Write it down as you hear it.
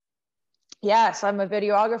Yes, I'm a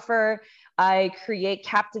videographer. I create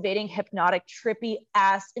captivating, hypnotic, trippy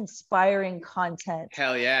ass inspiring content.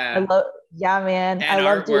 Hell I yeah. love, yeah, man. I And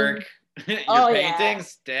love artwork. doing, Your oh yeah.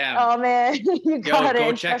 paintings? Damn. Oh man, you Yo, got it. go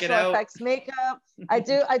And check it special out. effects makeup. I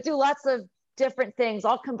do lots of different things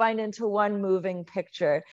all combined into one moving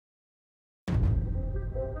picture. Who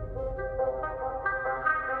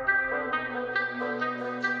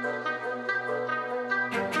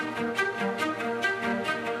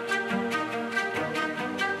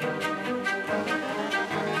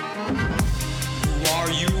are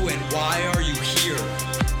you and why are you here?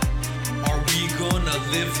 Are we gonna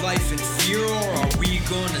live life in fear, or are we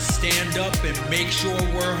gonna stand up and make sure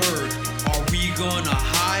we're heard? Are we gonna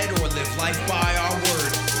hide or live life by our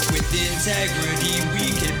word? With integrity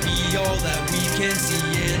we can be all that we can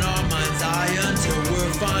see in our mind's eye until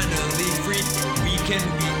we're finally free. We can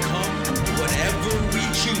become whatever we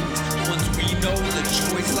choose once we know the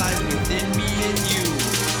choice lies within me and you.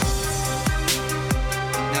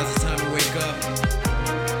 Now's the time to wake up.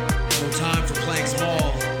 No time for playing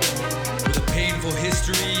small. With a painful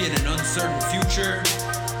history and an uncertain future,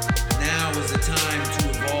 now is the time to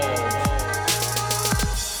evolve.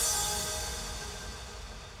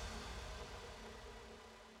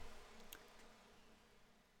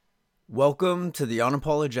 Welcome to the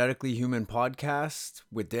Unapologetically Human podcast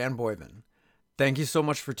with Dan Boyven. Thank you so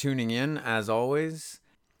much for tuning in, as always.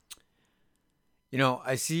 You know,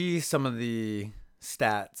 I see some of the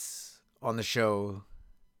stats on the show,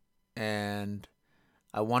 and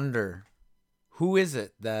I wonder, who is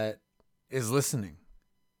it that is listening?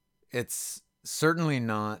 It's certainly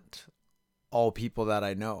not all people that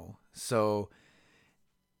I know. So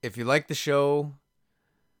if you like the show,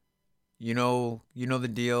 you know the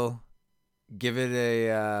deal. Give it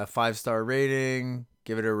a 5-star rating,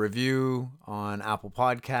 give it a review on Apple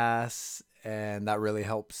Podcasts, and that really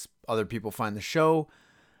helps other people find the show.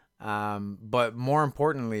 But more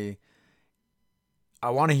importantly, I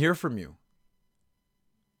want to hear from you.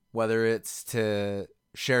 Whether it's to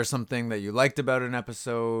share something that you liked about an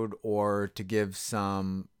episode or to give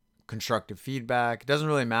some constructive feedback. It doesn't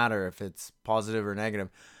really matter if it's positive or negative.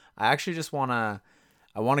 I actually just want to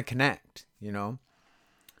connect, you know?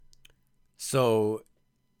 So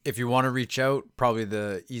if you want to reach out, probably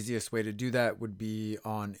the easiest way to do that would be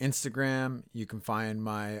on Instagram. You can find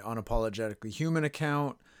my Unapologetically Human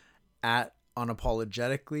account at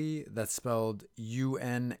Unapologetically. That's spelled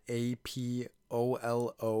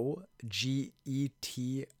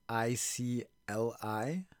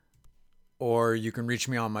UNAPOLOGETICLI. Or you can reach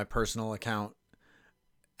me on my personal account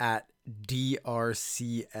at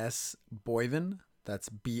DRCS Boyven. That's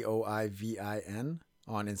BOIVIN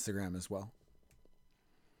on Instagram as well.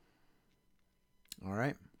 All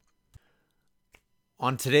right.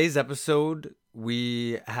 On today's episode,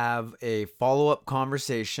 we have a follow-up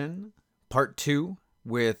conversation, part 2,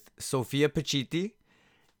 with Sofia Pacitti.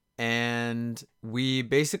 And we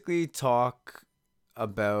basically talk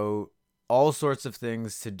about all sorts of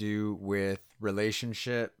things to do with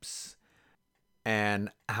relationships and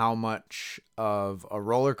how much of a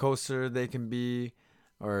roller coaster they can be,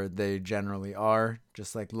 or they generally are,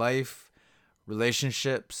 just like life.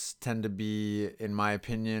 Relationships tend to be, in my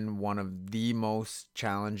opinion, one of the most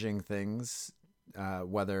challenging things,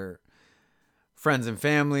 whether friends and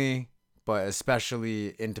family, but especially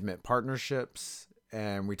intimate partnerships.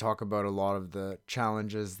 And we talk about a lot of the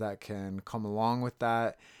challenges that can come along with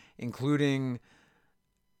that, including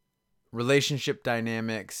relationship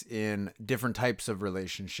dynamics in different types of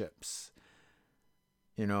relationships.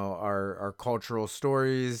 You know, our cultural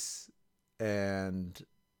stories and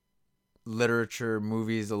literature,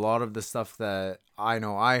 movies, a lot of the stuff that I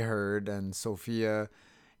know I heard, and Sophia,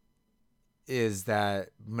 is that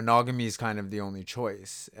monogamy is kind of the only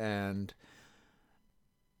choice. And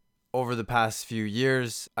over the past few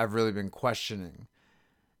years, I've really been questioning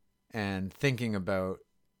and thinking about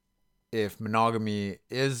if monogamy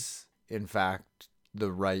is, in fact,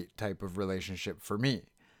 the right type of relationship for me.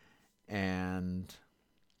 And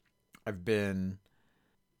I've been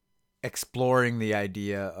exploring the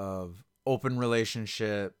idea of open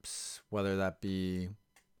relationships, whether that be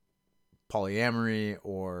polyamory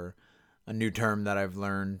or a new term that I've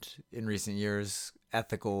learned in recent years,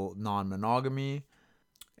 ethical non-monogamy.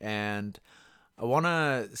 And I want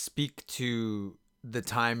to speak to the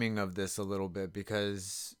timing of this a little bit,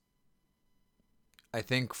 because I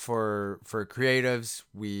think for creatives,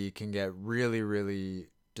 we can get really, really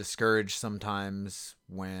discouraged sometimes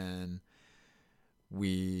when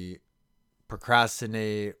we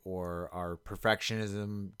procrastinate or our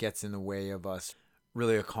perfectionism gets in the way of us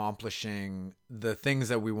really accomplishing the things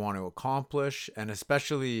that we want to accomplish, and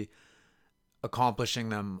especially accomplishing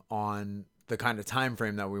them on the kind of time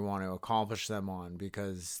frame that we want to accomplish them on,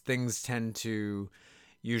 because things tend to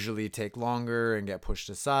usually take longer and get pushed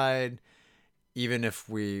aside, even if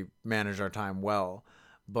we manage our time well.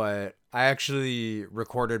 But I actually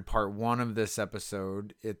recorded part 1 of this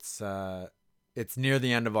episode. It's near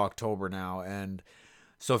the end of October now, and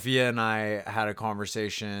Sophia and I had a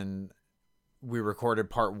conversation. We recorded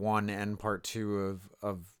part 1 and part 2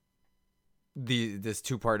 of this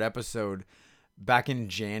 2-part episode back in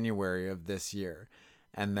January of this year.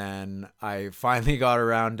 And then I finally got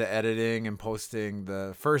around to editing and posting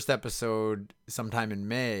the first episode sometime in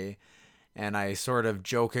May. And I sort of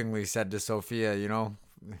jokingly said to Sophia,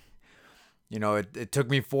 it took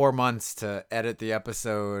me 4 months to edit the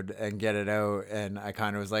episode and get it out. And I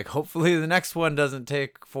kind of was like, hopefully the next one doesn't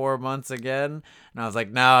take 4 months again. And I was like,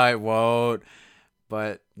 no, it won't.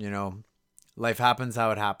 But, life happens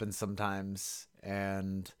how it happens sometimes.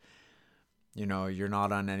 And, you're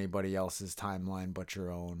not on anybody else's timeline but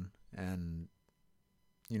your own. And,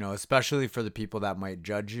 especially for the people that might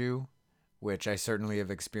judge you, which I certainly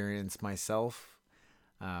have experienced myself,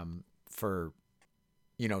 for,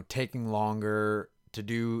 taking longer to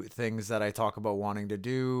do things that I talk about wanting to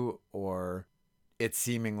do, or it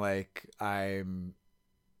seeming like I'm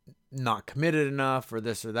not committed enough or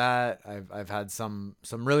this or that. I've had some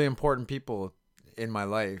really important people in my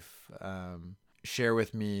life share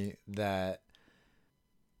with me that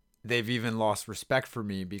they've even lost respect for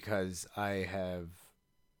me because I have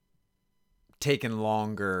taken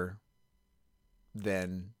longer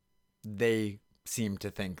than they seem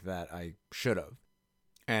to think that I should have.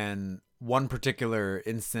 And one particular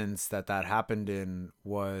instance that happened in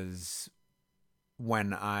was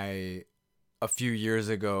when I, a few years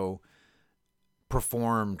ago,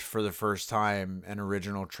 performed for the first time an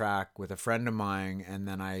original track with a friend of mine. And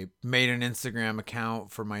then I made an Instagram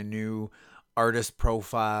account for my new artist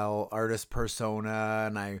profile, artist persona.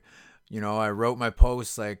 And I wrote my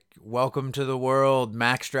post like, welcome to the world,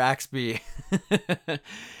 Max Straxby.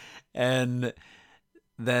 And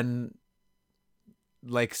then,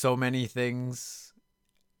 like so many things,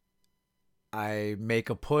 I make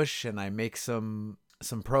a push and I make some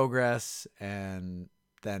progress, and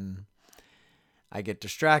then I get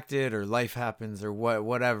distracted or life happens or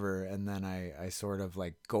whatever. And then I sort of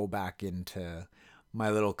like go back into my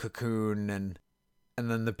little cocoon, and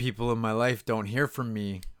then the people in my life don't hear from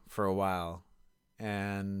me for a while,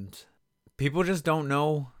 and people just don't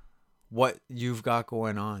know what you've got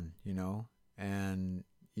going on, and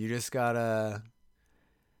you just gotta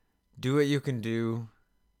do what you can do,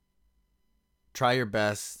 try your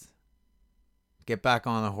best, get back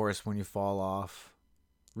on the horse when you fall off,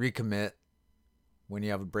 recommit when you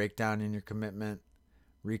have a breakdown in your commitment,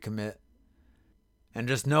 recommit, and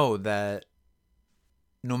just know that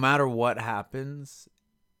no matter what happens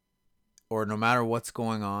or no matter what's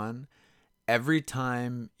going on, every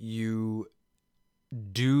time you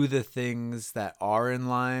do the things that are in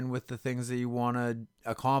line with the things that you want to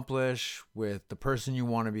accomplish, with the person you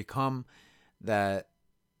want to become, that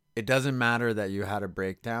it doesn't matter that you had a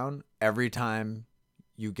breakdown. Every time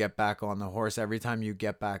you get back on the horse, every time you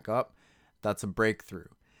get back up, that's a breakthrough.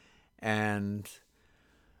 And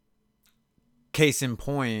case in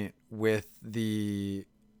point, with the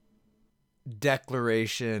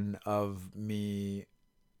declaration of me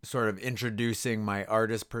sort of introducing my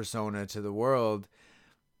artist persona to the world,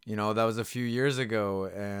 that was a few years ago.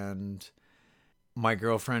 And my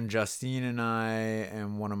girlfriend Justine and I,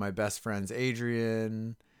 and one of my best friends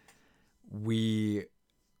Adrian, we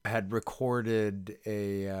had recorded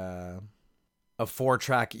a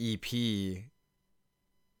 4-track EP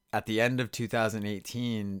at the end of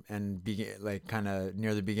 2018 and kind of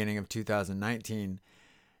near the beginning of 2019.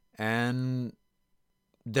 And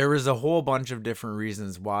there was a whole bunch of different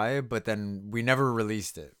reasons why, but then we never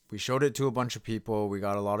released it. We showed it to a bunch of people. We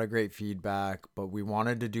got a lot of great feedback, but we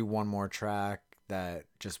wanted to do one more track that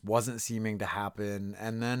just wasn't seeming to happen.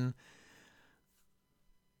 And then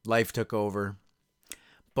life took over.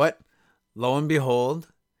 But lo and behold,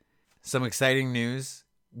 some exciting news.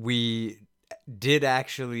 We did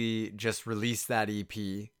actually just release that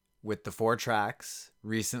EP with the 4 tracks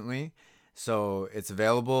recently. So it's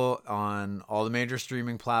available on all the major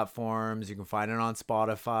streaming platforms. You can find it on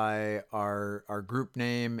Spotify. Our group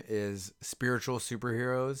name is Spiritual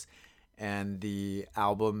Superheroes, and the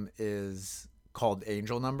album is called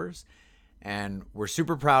Angel Numbers. And we're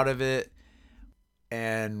super proud of it.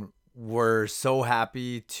 And we're so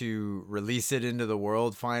happy to release it into the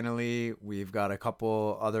world finally. We've got a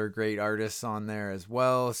couple other great artists on there as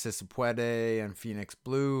well, Sisa Puede and Phoenix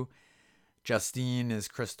Blue. Justine is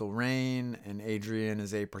Crystal Rain, and Adrian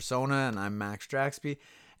is A Persona, and I'm Max Draxby.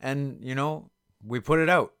 And, you know, we put it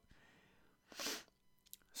out.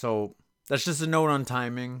 So that's just a note on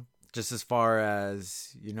timing. Just as far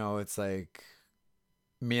as, you know, it's like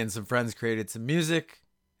me and some friends created some music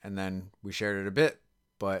and then we shared it a bit,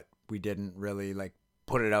 but we didn't really like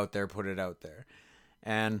put it out there.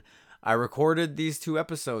 And I recorded these 2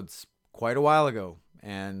 episodes quite a while ago,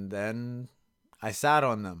 and then I sat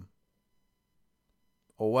on them.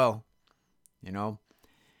 Oh well, you know,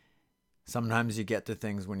 sometimes you get to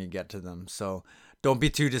things when you get to them. So don't be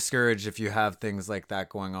too discouraged if you have things like that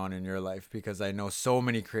going on in your life, because I know so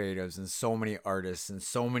many creatives and so many artists and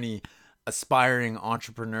so many aspiring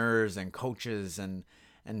entrepreneurs and coaches and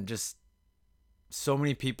just so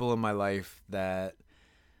many people in my life that,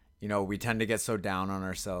 you know, we tend to get so down on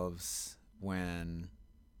ourselves when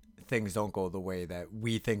things don't go the way that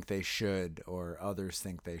we think they should or others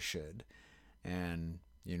think they should. And,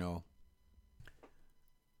 you know,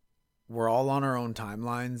 we're all on our own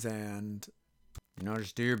timelines, and, you know,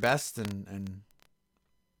 just do your best and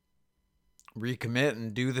recommit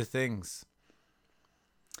and do the things.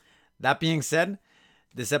 That being said,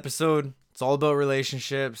 this episode, it's all about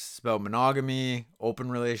relationships. It's about monogamy, open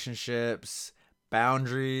relationships,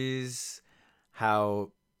 boundaries,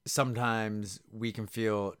 how sometimes we can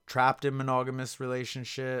feel trapped in monogamous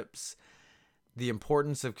relationships, the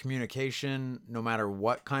importance of communication no matter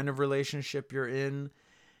what kind of relationship you're in,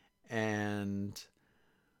 and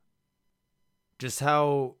just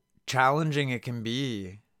how challenging it can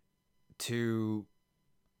be to,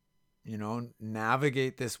 you know,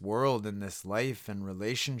 navigate this world and this life and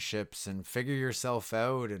relationships and figure yourself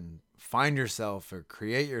out and find yourself or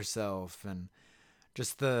create yourself, and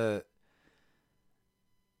just the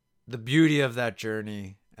beauty of that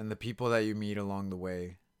journey and the people that you meet along the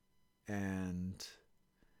way, and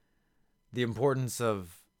the importance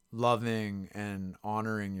of loving and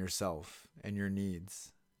honoring yourself and your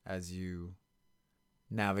needs as you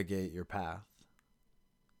navigate your path.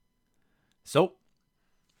 So,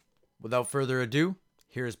 without further ado,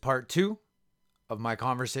 here's part 2 of my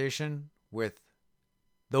conversation with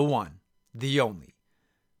the one, the only,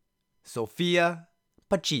 Sofia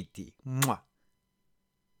Pacitti. Mwah.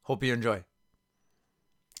 Hope you enjoy.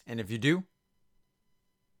 And if you do,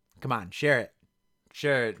 come on, share it.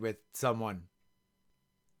 Share it with someone.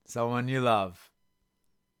 Someone you love.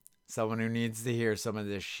 Someone who needs to hear some of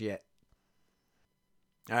this shit.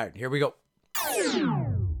 All right, here we go.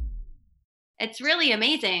 It's really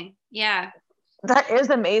amazing. Yeah. That is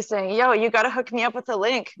amazing. Yo, you got to hook me up with a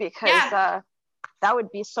link, because that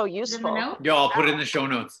would be so useful. Yo, I'll put it in the show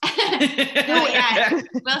notes. Yeah,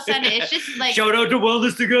 we'll send it. It's just like shout out to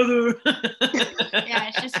Wellness Together. Yeah,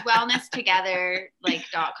 it's just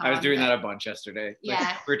wellnesstogether.com. I was doing that a bunch yesterday. Like,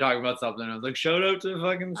 yeah. We were talking about something. I was like, shout out to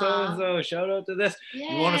fucking so and so. Shout out to this.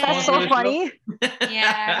 Yeah. You want to That's sponsor so funny.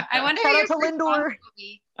 Yeah. I wonder Shout who out to your Lindor. will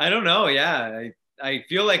be. I don't know. Yeah. I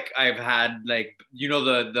feel like I've had, like, you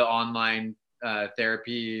know, the online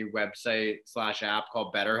therapy website / app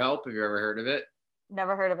called BetterHelp. Have you ever heard of it?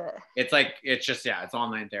 Never heard of it. It's like, it's just, yeah, it's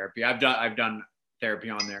online therapy. I've done therapy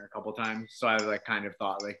on there a couple times. So I like kind of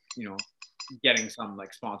thought, like, you know, getting some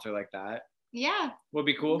like sponsor like that Yeah. would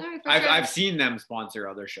be cool. No, for I've sure. I've seen them sponsor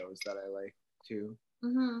other shows that I like too.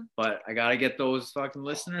 Mm-hmm. But I gotta get those fucking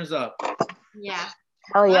listeners up. Yeah.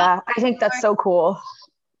 Oh yeah, I think that's so cool.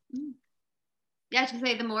 Yeah, I should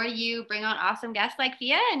say the more you bring on awesome guests like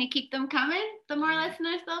Fia and you keep them coming, the more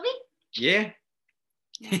listeners there'll be. Yeah.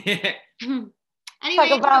 Anyway,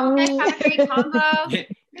 Talk about you guys me. have a great combo.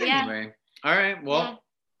 Yeah. Anyway, all right. Well,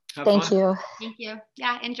 have Thank fun. you. Thank you.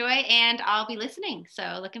 Yeah, enjoy, and I'll be listening.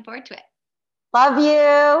 So looking forward to it. Love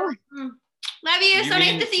you. Love you. So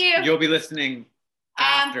nice to see you. You'll be listening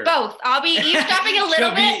after. Both. I'll be eavesdropping a little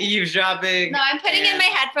She'll bit. be eavesdropping. No, I'm putting in and- my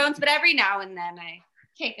headphones, but every now and then I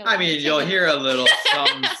take a I mean, you'll hear a little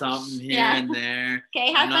something here Yeah. and there.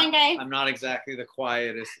 Okay, have fun, guys. I'm not exactly the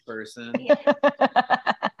quietest person.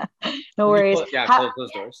 No worries. Close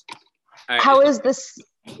those doors. All right, How just is this?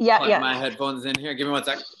 Yeah, plug yeah. my headphones in here. Give me 1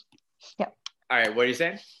 sec. Yep. All right, what are you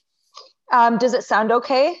saying? Does it sound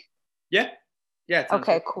okay? Yeah. Yeah. it sounds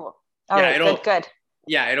Okay, good. cool. All Yeah, right, good.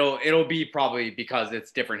 Yeah, it'll be probably, because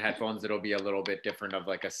it's different headphones, it'll be a little bit different of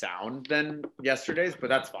like a sound than yesterday's, but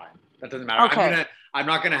that's fine. That doesn't matter. Okay. I'm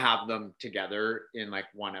not gonna have them together in like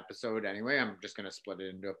one episode anyway. I'm just gonna split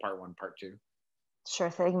it into a part 1, part 2. Sure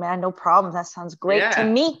thing, man. No problem. That sounds great Yeah. to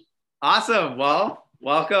me. Awesome. Well,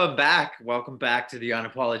 welcome back. Welcome back to the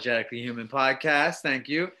Unapologetically Human podcast. Thank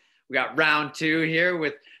you. We got round 2 here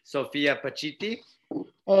with Sofia Pacitti.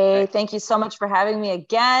 Hey, thank you so much for having me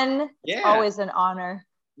again. Yeah. It's always an honor.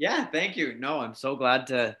 Yeah, thank you. No, I'm so glad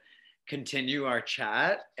to continue our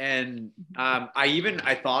chat. And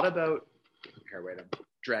I thought about, here, wait, I'm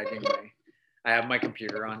dragging I have my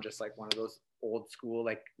computer on just like one of those old school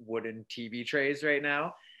like wooden TV trays right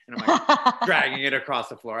now. And I'm like dragging it across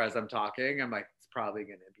the floor as I'm talking. I'm like, it's probably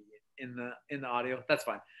going to be in the audio. That's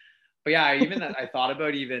fine. But yeah, I thought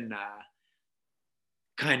about even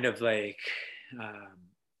kind of like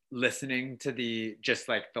listening to the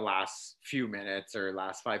last few minutes or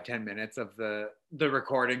last 5-10 minutes of the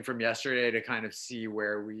recording from yesterday to kind of see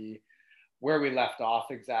where we left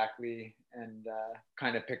off exactly, and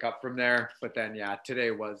kind of pick up from there. But then yeah,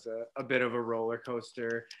 today was a bit of a roller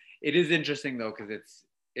coaster. It is interesting though, because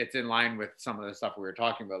it's in line with some of the stuff we were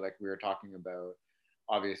talking about. Like we were talking about,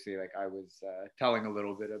 obviously, like I was telling a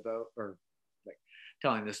little bit about, or like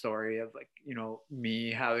telling the story of like, you know,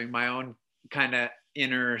 me having my own kind of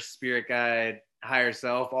inner spirit guide, higher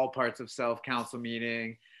self, all parts of self council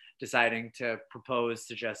meeting, deciding to propose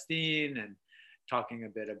to Justine, and talking a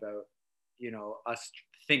bit about, you know, us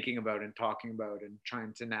thinking about and talking about and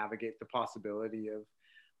trying to navigate the possibility of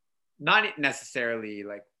not necessarily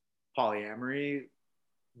like polyamory,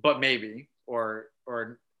 but maybe, or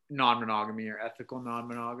non-monogamy or ethical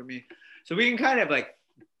non-monogamy. So we can kind of like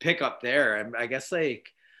pick up there. And I guess like,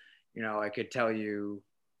 you know, I could tell you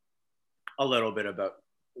a little bit about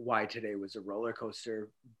why today was a roller coaster.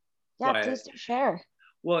 Yeah, but, please do share.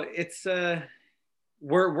 Well, it's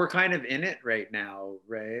we're kind of in it right now,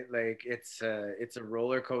 right? Like it's a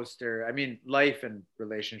roller coaster. I mean, life and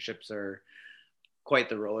relationships are quite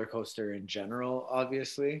the roller coaster in general,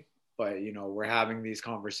 obviously. But you know, we're having these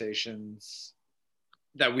conversations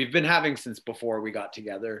that we've been having since before we got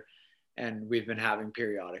together, and we've been having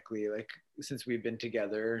periodically, like since we've been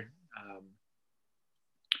together.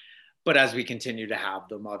 But as we continue to have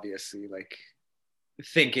them, obviously, like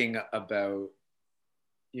thinking about,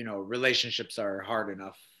 you know, relationships are hard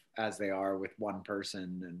enough as they are with one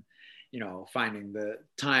person, and, you know, finding the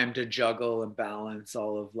time to juggle and balance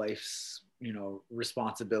all of life's, you know,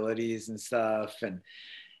 responsibilities and stuff, and,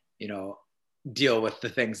 you know, deal with the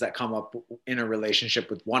things that come up in a relationship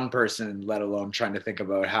with one person, let alone trying to think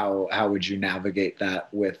about how would you navigate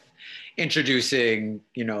that with introducing,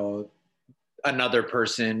 you know, another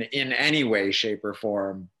person in any way, shape, or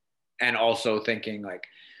form. And also thinking like,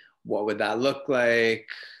 what would that look like?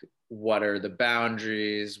 What are the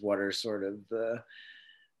boundaries? What are sort of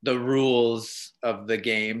the rules of the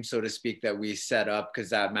game, so to speak, that we set up?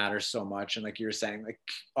 Because that matters so much. And like you were saying, like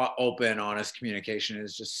open, honest communication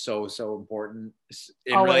is just so important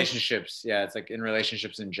in Always. relationships. Yeah, it's like in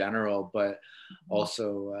relationships in general, but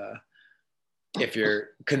also if you're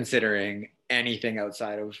considering anything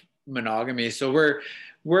outside of monogamy. So we're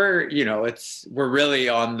you know, we're really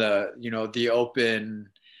on the, you know, the open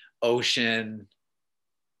ocean,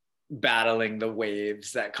 battling the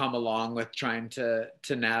waves that come along with trying to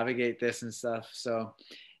navigate this and stuff. So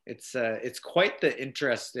it's quite the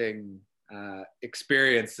interesting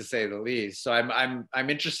experience, to say the least. So I'm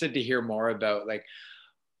interested to hear more about, like,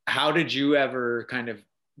 how did you ever kind of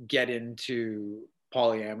get into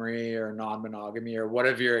polyamory or non-monogamy, or what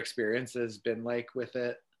have your experiences been like with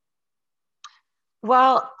it?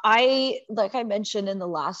 Well, like I mentioned in the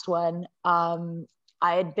last one, I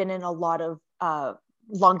had been in a lot of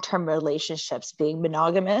long-term relationships, being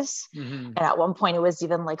monogamous. Mm-hmm. And at one point it was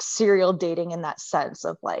even like serial dating, in that sense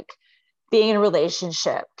of like being in a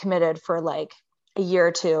relationship, committed for like a year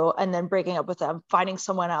or two, and then breaking up with them, finding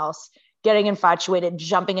someone else, getting infatuated,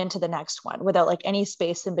 jumping into the next one without like any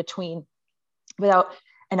space in between, without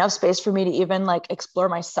enough space for me to even like explore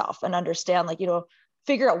myself and understand, like, you know,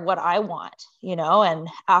 figure out what I want, you know. And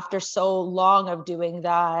after so long of doing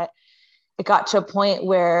that, it got to a point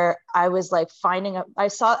where I was like I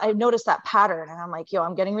noticed that pattern, and I'm like, yo,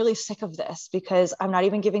 I'm getting really sick of this, because I'm not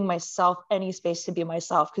even giving myself any space to be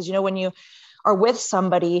myself. Because, you know, when you are with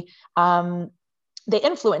somebody, they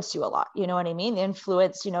influence you a lot, you know what I mean? They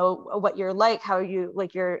influence, you know, what you're like, how you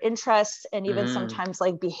like, your interests, and even sometimes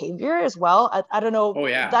like behavior as well. I don't know. Oh,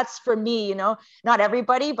 yeah. That's for me, you know, not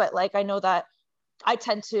everybody, but like, I know that I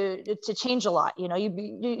tend to change a lot. You know,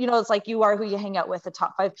 you know, it's like you are who you hang out with, the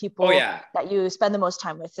top 5 people that you spend the most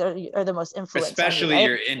time with, or the most influence. Especially on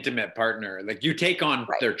you, right? Your intimate partner. Like you take on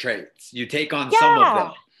their traits, you take on Yeah. some of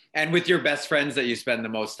them. And with your best friends that you spend the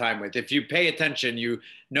most time with, if you pay attention, you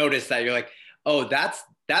notice that you're like, oh, that's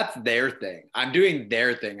their thing. I'm doing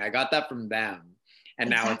their thing. I got that from them.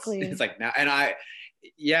 And Exactly. Now it's like now, and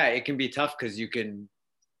it can be tough, because you can,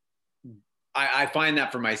 I find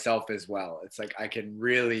that for myself as well. It's like I can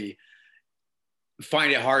really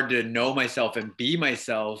find it hard to know myself and be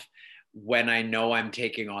myself when I know I'm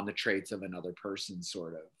taking on the traits of another person,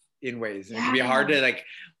 sort of, in ways. And it can be hard to like,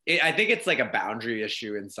 I think it's like a boundary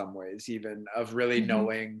issue in some ways, even, of really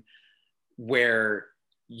knowing where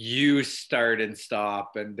you start and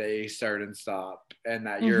stop and they start and stop, and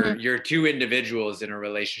that you're two individuals in a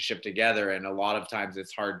relationship together. And a lot of times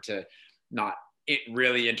it's hard to not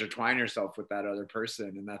really intertwine yourself with that other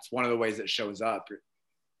person. And that's one of the ways it shows up.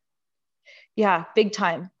 Yeah, big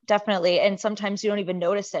time. Definitely. And sometimes you don't even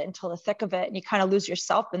notice it until the thick of it. And you kind of lose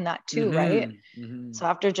yourself in that too, right? So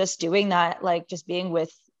after just doing that, like just being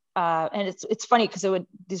with, and it's funny because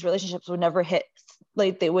these relationships would never hit,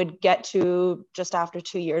 like they would get to just after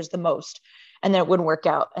 2 years the most, and then it wouldn't work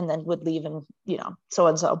out and then would leave, and so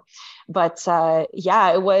and so. But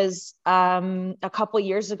yeah, it was a couple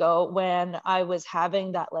years ago when I was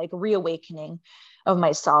having that like reawakening of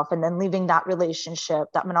myself, and then leaving that relationship,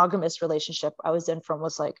 that monogamous relationship I was in for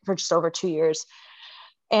just over 2 years.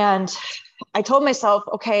 And I told myself,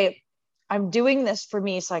 okay, I'm doing this for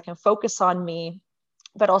me so I can focus on me,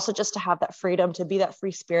 but also just to have that freedom, to be that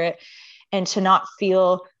free spirit, and to not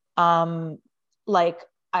feel like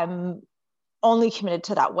I'm only committed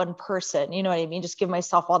to that one person. You know what I mean? Just give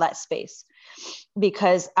myself all that space.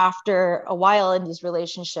 Because after a while in these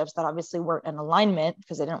relationships that obviously weren't in alignment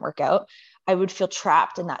because they didn't work out, I would feel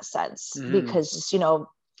trapped in that sense because,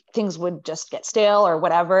 things would just get stale or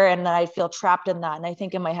whatever. And then I'd feel trapped in that. And I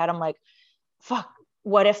think in my head, I'm like, fuck,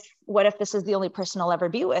 what if this is the only person I'll ever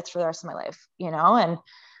be with for the rest of my life, and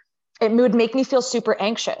it would make me feel super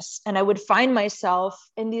anxious. And I would find myself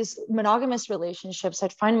in these monogamous relationships,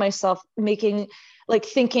 I'd find myself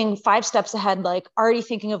thinking 5 steps ahead, like already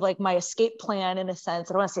thinking of like my escape plan in a sense.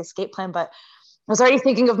 I don't want to say escape plan, but I was already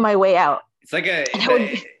thinking of my way out. It's like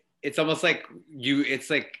it's almost like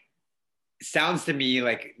sounds to me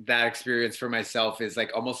like that experience for myself is like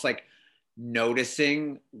almost like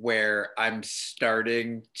noticing where I'm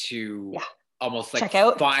starting to almost like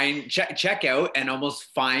check out and almost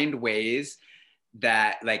find ways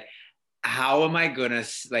that like, how am I gonna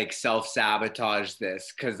like self-sabotage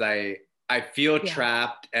this? Because I feel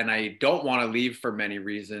trapped and I don't want to leave for many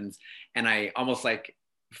reasons, and I almost like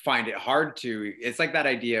find it hard to. It's like that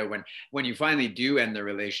idea when you finally do end the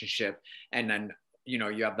relationship, and then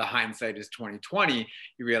you have the hindsight is 2020,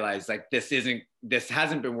 you realize like this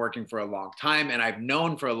hasn't been working for a long time, and I've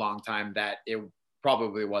known for a long time that it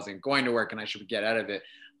probably wasn't going to work and I should get out of it,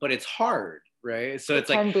 but it's hard, right? So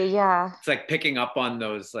it's like picking up on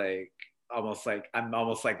those like almost like I'm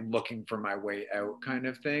almost like looking for my way out kind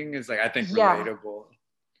of thing is like, I think relatable.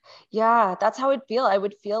 Yeah, that's how it'd feel. I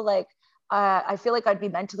would feel like I feel like I'd be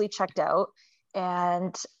mentally checked out,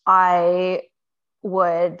 and I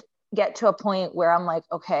would get to a point where I'm like,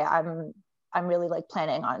 okay, I'm really like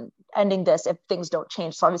planning on ending this if things don't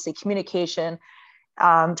change. So obviously communication,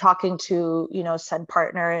 talking to, said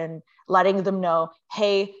partner and letting them know,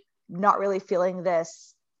 hey, not really feeling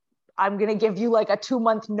this. I'm going to give you like a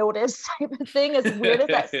 2-month notice type of thing, as weird as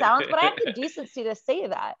that sounds, but I have the decency to say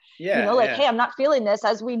that, hey, I'm not feeling this.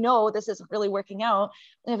 As we know, this isn't really working out.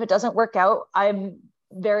 And if it doesn't work out, I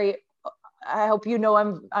hope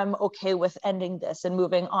I'm okay with ending this and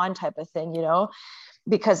moving on type of thing,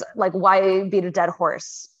 because like, why beat a dead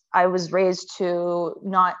horse? I was raised to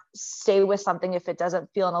not stay with something if it doesn't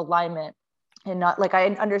feel in alignment, and not like, I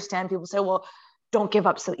understand people say, well, don't give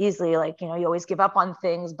up so easily. Like, you always give up on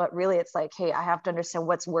things, but really it's like, hey, I have to understand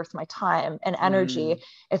what's worth my time and energy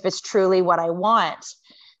if it's truly what I want.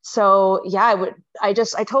 So yeah, I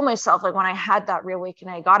told myself, like when I had that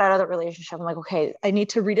reawakening, I got out of that relationship, I'm like, okay, I need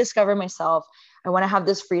to rediscover myself. I want to have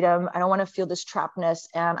this freedom. I don't want to feel this trappedness.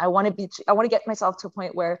 And I want to get myself to a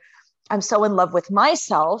point where I'm so in love with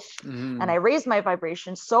myself, and I raise my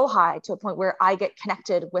vibration so high to a point where I get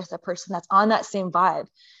connected with a person that's on that same vibe.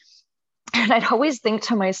 And I'd always think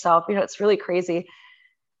to myself, it's really crazy.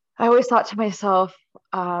 I always thought to myself,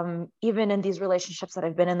 even in these relationships that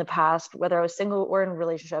I've been in the past, whether I was single or in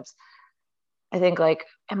relationships, I think like,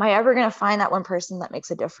 am I ever going to find that one person that makes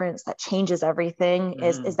a difference, that changes everything?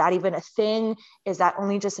 Is that even a thing? Is that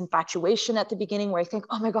only just infatuation at the beginning where I think,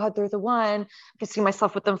 oh my God, they're the one, I can see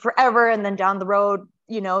myself with them forever. And then down the road,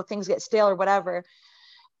 things get stale or whatever.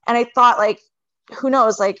 And I thought like, who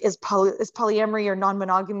knows, like, is polyamory or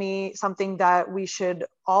non-monogamy something that we should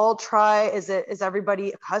all try? Is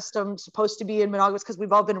everybody supposed to be in monogamous? Because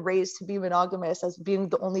we've all been raised to be monogamous as being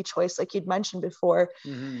the only choice, like you'd mentioned before.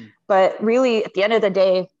 But really, at the end of the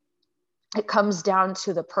day, it comes down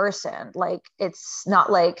to the person. Like, it's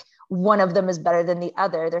not like one of them is better than the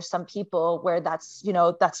other. There's some people where that's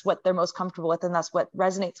what they're most comfortable with, and that's what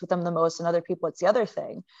resonates with them the most. And other people, it's the other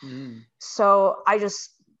thing. So I just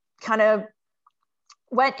kind of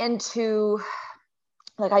went into,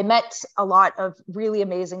 like, I met a lot of really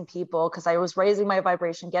amazing people because I was raising my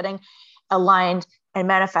vibration, getting aligned and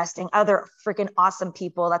manifesting other freaking awesome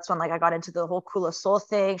people. That's when, like, I got into the whole Kula Soul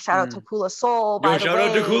thing. Shout out to Kula Soul, by the way. Shout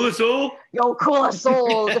out to Kula Soul. Yo, Kula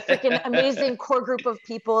Soul, the freaking amazing core group of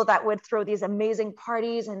people that would throw these amazing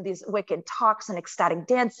parties and these wicked talks and ecstatic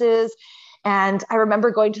dances. And I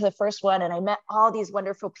remember going to the first one and I met all these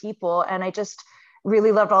wonderful people, and I just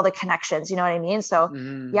really loved all the connections, you know what I mean? So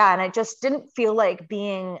yeah, and I just didn't feel like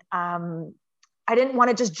being, I didn't want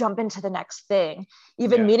to just jump into the next thing,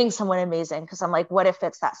 even meeting someone amazing. Cause I'm like, what if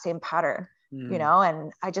it's that same pattern, you know?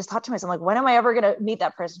 And I just thought to myself, like, when am I ever going to meet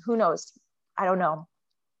that person? Who knows? I don't know.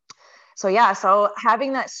 So yeah, so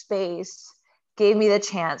having that space gave me the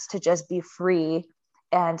chance to just be free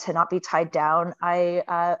and to not be tied down. I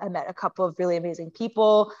met a couple of really amazing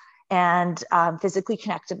people, and physically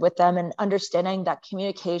connected with them, and understanding that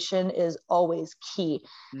communication is always key.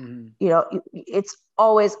 You know, it's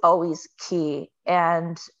always key.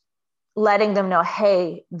 And letting them know,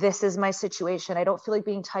 hey, this is my situation. I don't feel like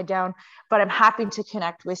being tied down, but I'm happy to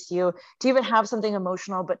connect with you, to even have something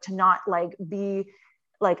emotional, but to not like be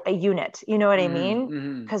like a unit. You know what I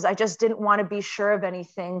mean? Because I just didn't want to be sure of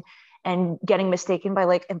anything and getting mistaken by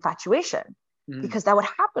like infatuation. Because that would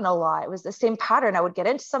happen a lot. It was the same pattern. I would get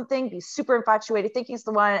into something, be super infatuated, thinking it's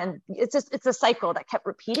the one, and it's a cycle that kept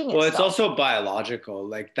repeating itself. Well, it's also biological.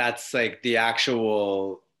 Like, that's like the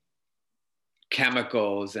actual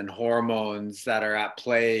chemicals and hormones that are at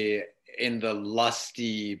play in the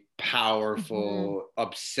lusty, powerful,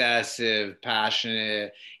 obsessive,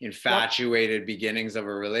 passionate, infatuated beginnings of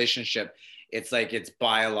a relationship. It's like, it's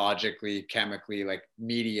biologically, chemically like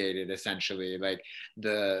mediated, essentially. Like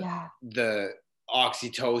the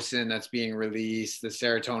oxytocin that's being released, the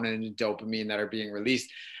serotonin and dopamine that are being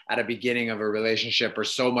released at a beginning of a relationship are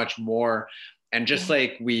so much more. And just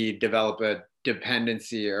like we develop a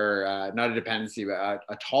dependency, or not a dependency, but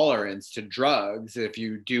a tolerance to drugs. If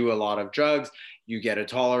you do a lot of drugs, you get a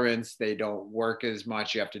tolerance. They don't work as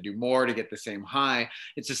much. You have to do more to get the same high.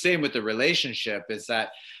 It's the same with the relationship, is that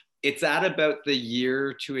it's at about the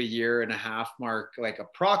year to a year and a half mark, like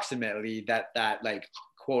approximately, that like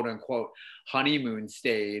quote unquote honeymoon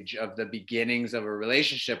stage of the beginnings of a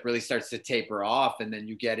relationship really starts to taper off. And then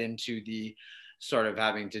you get into the sort of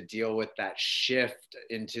having to deal with that shift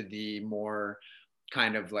into the more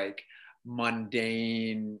kind of like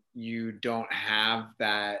mundane. You don't have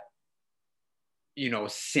that, you know,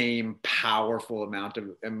 same powerful amount of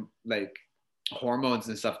like hormones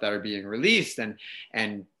and stuff that are being released,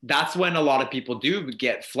 and that's when a lot of people do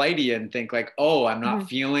get flighty and think like, oh, I'm not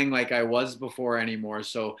feeling like I was before anymore,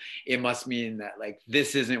 so it must mean that like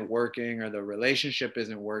this isn't working, or the relationship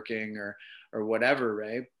isn't working, or whatever,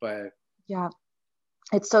 right? But yeah,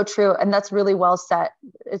 it's so true. And that's really well said.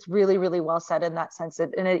 It's really, really well said in that sense.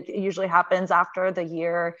 And it usually happens after the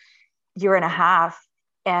year and a half,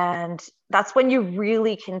 and that's when you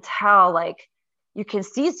really can tell, like, you can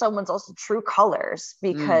see someone's also true colors,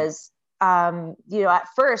 because, you know, at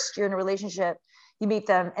first you're in a relationship, you meet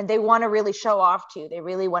them and they want to really show off to you. They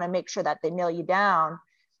really want to make sure that they nail you down,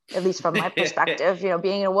 at least from my perspective, you know,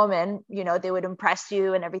 being a woman, you know, they would impress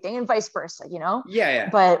you and everything, and vice versa, you know? Yeah.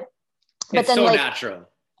 But it's then, so like, natural.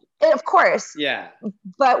 Of course. Yeah.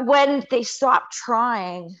 But when they stop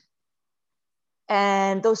trying,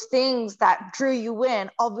 and those things that drew you in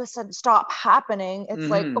all of a sudden stop happening, it's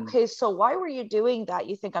like, okay, so why were you doing that?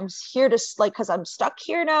 You think I'm here to, like, because I'm stuck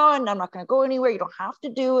here now and I'm not going to go anywhere. You don't have to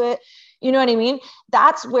do it. You know what I mean?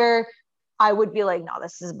 That's where I would be like, no,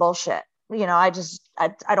 this is bullshit. You know, I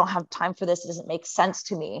don't have time for this. It doesn't make sense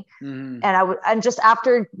to me. And just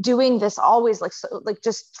after doing this always, like, so, like,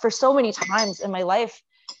 just for so many times in my life,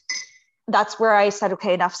 that's where I said,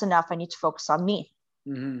 okay, enough's enough. I need to focus on me.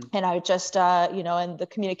 And I would just, you know, and the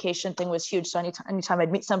communication thing was huge. So anytime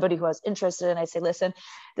I'd meet somebody who was interested, and I say, listen,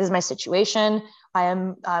 this is my situation.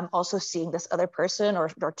 I'm also seeing this other person, or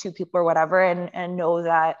two people or whatever, and know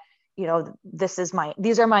that, you know,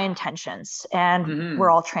 these are my intentions, and we're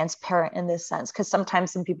all transparent in this sense. Cause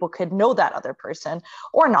sometimes some people could know that other person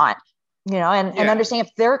or not, you know, and understand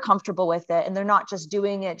if they're comfortable with it, and they're not just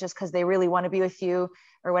doing it just cause they really want to be with you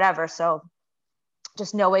or whatever. So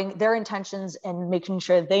just knowing their intentions and making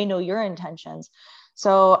sure they know your intentions.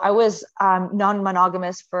 So I was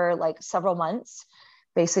non-monogamous for like several months,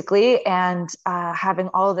 basically, and having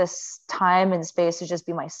all this time and space to just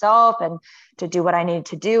be myself and to do what I needed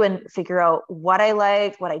to do and figure out what I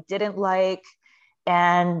liked, what I didn't like,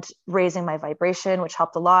 and raising my vibration, which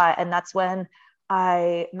helped a lot. And that's when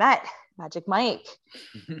I met Magic Mike.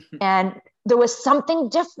 And there was something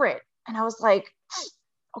different. And I was like,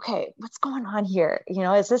 okay, what's going on here? You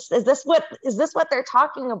know, is this what they're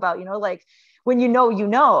talking about? You know, like when you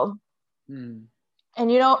know, Mm.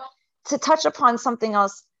 and, you know, to touch upon something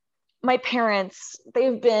else, my parents,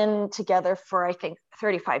 they've been together for, I think,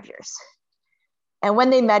 35 years. And when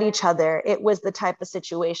they met each other, it was the type of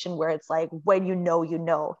situation where it's like, when you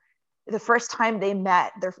know. The first time they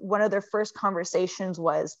met, one of their first conversations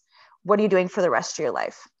was, what are you doing for the rest of your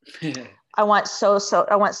life? I want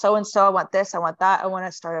I want so-and-so, I want this, I want that, I want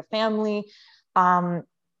to start a family.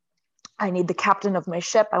 I need the captain of my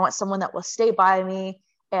ship. I want someone that will stay by me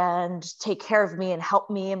and take care of me and help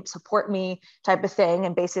me and support me, type of thing.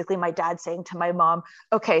 And basically my dad saying to my mom,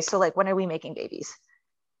 okay, so like, when are we making babies?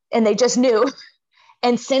 And they just knew.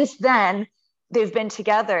 And since then, they've been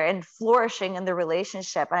together and flourishing in the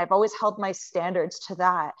relationship. And I've always held my standards to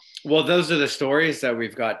that. Well, those are the stories that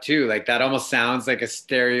we've got too. Like that almost sounds like a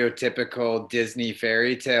stereotypical Disney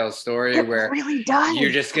fairy tale story It where really does.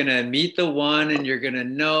 you're just going to meet the one and you're going to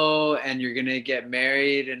know and you're going to get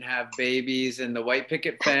married and have babies and the white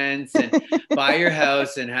picket fence and buy your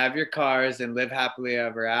house and have your cars and live happily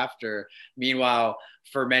ever after. Meanwhile,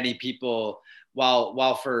 for many people,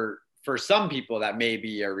 while for some people that may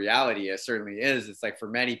be a reality, it certainly is. It's like for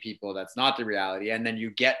many people that's not the reality. And then you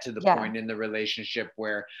get to the point in the relationship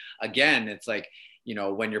where, again, it's like, you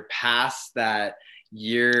know, when you're past that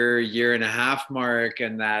year and a half mark,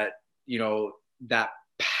 and that, you know, that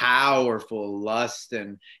powerful lust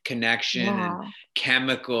and connection and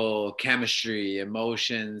chemistry,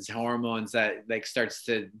 emotions, hormones that like starts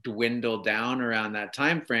to dwindle down around that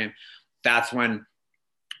time frame. That's when,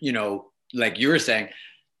 you know, like you were saying,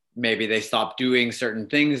 maybe they stop doing certain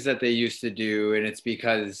things that they used to do. And it's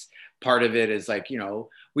because part of it is like, you know,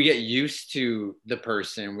 we get used to the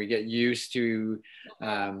person, we get used to,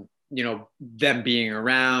 you know, them being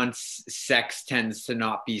around. Sex tends to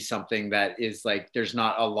not be something that is like, there's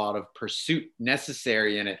not a lot of pursuit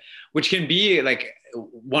necessary in it, which can be like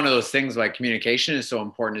one of those things. Like communication is so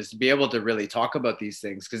important, is to be able to really talk about these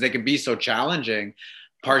things, because they can be so challenging.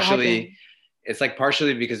 Partially, it's like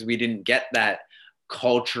partially because we didn't get that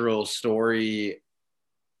cultural story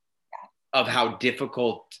of how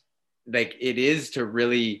difficult like it is to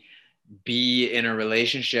really be in a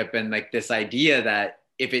relationship, and like this idea that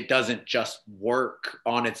if it doesn't just work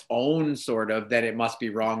on its own, sort of, that it must be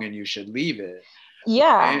wrong and you should leave it.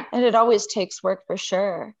 Right? And it always takes work, for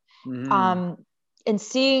sure. Mm-hmm. And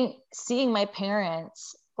seeing my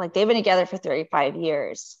parents, like they've been together for 35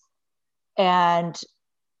 years and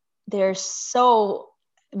they're so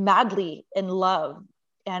madly in love.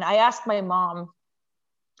 And I asked my mom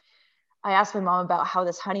about how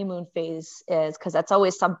this honeymoon phase is, because that's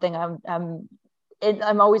always something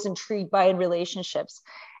I'm always intrigued by in relationships.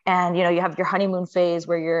 And, you know, you have your honeymoon phase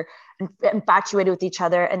where you're infatuated with each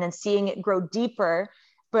other, and then seeing it grow deeper,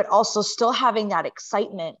 but also still having that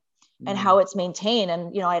excitement and how it's maintained.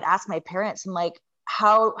 And, you know, I'd ask my parents, and like,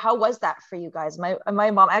 how was that for you guys? My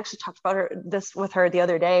mom, I actually talked about this with her the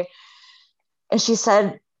other day. And she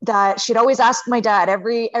said that she'd always ask my dad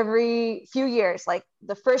every few years, like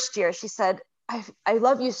the first year, she said, I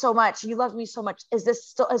love you so much. You love me so much. Is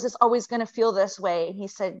this always going to feel this way? And he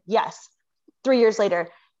said, yes. 3 years later,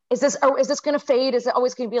 is this going to fade? Is it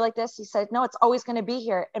always going to be like this? He said, no, it's always going to be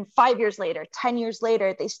here. And 5 years later, 10 years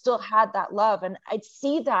later, they still had that love. And I'd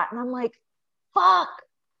see that and I'm like, fuck,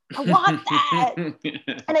 I want that.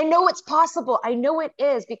 And I know it's possible. I know it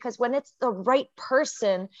is, because when it's the right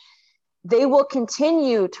person, they will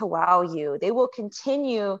continue to wow you. They will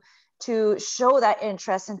continue to show that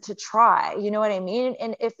interest and to try, you know what I mean?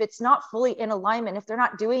 And if it's not fully in alignment, if they're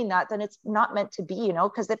not doing that, then it's not meant to be, you know,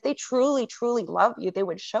 because if they truly, truly love you, they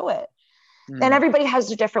would show it. And everybody has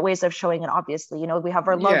their different ways of showing it, obviously, you know, we have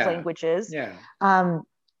our love languages.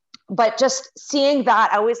 But just seeing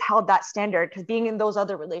that, I always held that standard, because being in those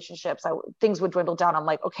other relationships, things would dwindle down. I'm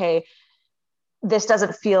like, okay, this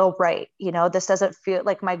doesn't feel right. You know, this doesn't feel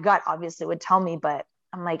like, my gut obviously would tell me, but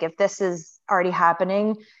I'm like, if this is already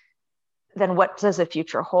happening, then what does the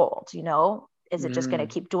future hold? You know, is it just going to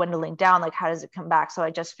keep dwindling down? Like, how does it come back? So I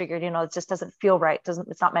just figured, you know, it just doesn't feel right.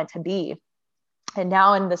 It's not meant to be. And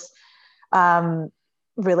now in this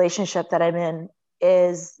relationship that I'm in,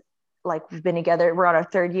 is like, we've been together, we're on our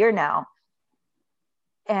 3rd year now.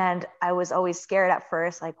 And I was always scared at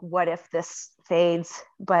first, like, what if this fades?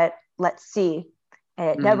 But let's see. And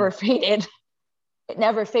it never faded. It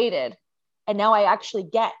never faded. And now I actually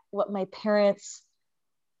get what my parents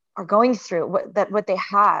are going through, what they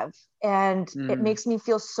have. And it makes me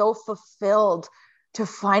feel so fulfilled to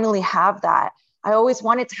finally have that. I always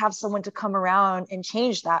wanted to have someone to come around and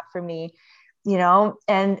change that for me. you know,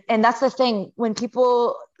 and that's the thing when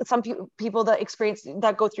some people that experience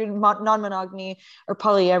that go through non-monogamy or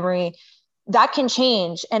polyamory, that can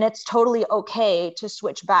change, and it's totally okay to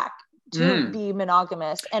switch back to be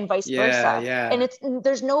monogamous and vice versa. And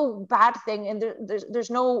there's no bad thing, and there's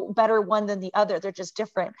no better one than the other. They're just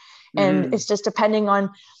different. And it's just depending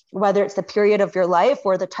on whether it's the period of your life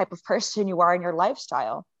or the type of person you are in your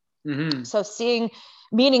lifestyle. So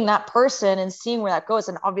meeting that person and seeing where that goes.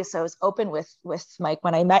 And obviously I was open with Mike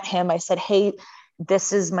when I met him. I said, hey,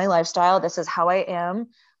 this is my lifestyle. This is how I am.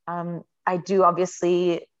 I do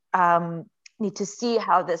obviously need to see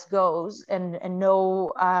how this goes and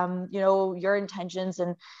know, you know, your intentions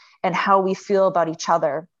and how we feel about each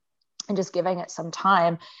other, and just giving it some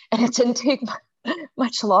time. And it didn't take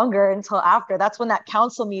much longer until after. That's when that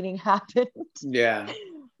council meeting happened. Yeah.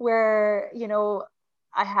 Where, you know,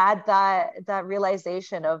 I had that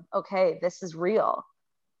realization of, okay, this is real.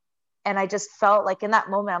 And I just felt like in that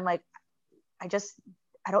moment, I'm like, I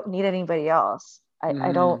don't need anybody else.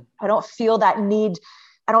 I don't feel that need.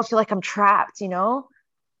 I don't feel like I'm trapped, you know.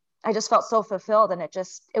 I just felt so fulfilled, and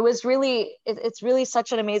it's really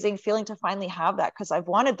such an amazing feeling to finally have that, because I've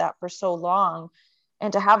wanted that for so long,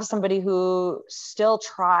 and to have somebody who still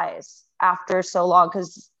tries after so long,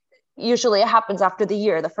 because usually it happens after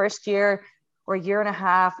the first year or year and a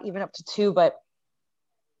half, even up to 2, but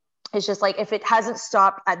it's just like, if it hasn't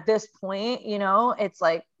stopped at this point, you know, it's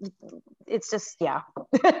like, it's just, yeah.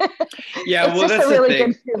 Yeah. It's well, just that's a really the thing.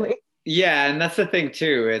 good feeling. Yeah. And that's the thing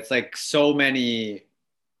too. It's like so many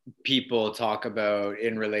people talk about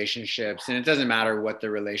in relationships, and it doesn't matter what the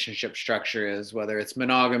relationship structure is, whether it's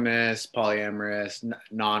monogamous, polyamorous,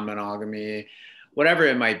 non-monogamy, whatever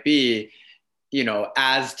it might be, you know,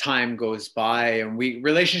 as time goes by, and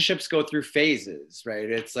relationships go through phases, right?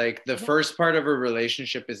 It's like the first part of a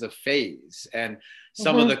relationship is a phase, and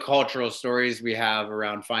some of the cultural stories we have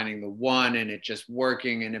around finding the one and it just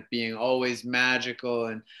working and it being always magical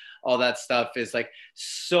and all that stuff is like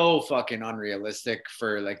so fucking unrealistic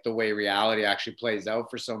for like the way reality actually plays out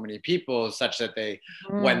for so many people, such that they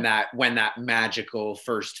when that magical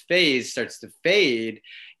first phase starts to fade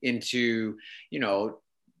into, you know,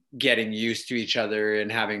 getting used to each other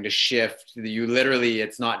and having to shift, you literally,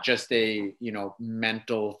 it's not just a, you know,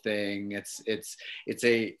 mental thing, it's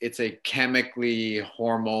a chemically,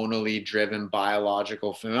 hormonally driven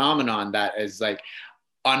biological phenomenon that is like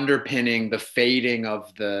underpinning the fading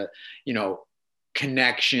of the, you know,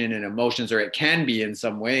 connection and emotions, or it can be in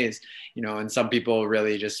some ways, you know, and some people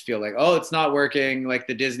really just feel like, oh, it's not working, like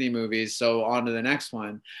the Disney movies, so on to the next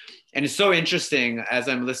one. And it's so interesting as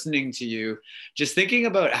I'm listening to you, just thinking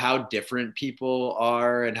about how different people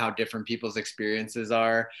are and how different people's experiences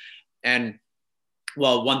are. And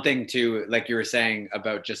well, one thing too, like you were saying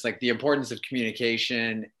about just like the importance of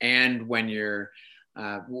communication, and when you're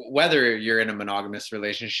whether you're in a monogamous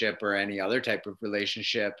relationship or any other type of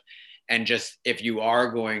relationship, and just if you are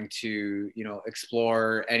going to, you know,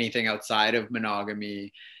 explore anything outside of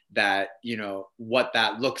monogamy, that, you know, what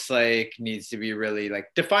that looks like needs to be really like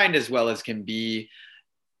defined as well as can be,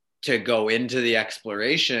 to go into the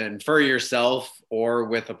exploration for yourself or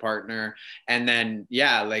with a partner. And then,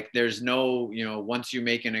 yeah, like there's no, you know, once you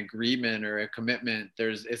make an agreement or a commitment,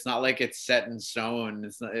 it's not like it's set in stone.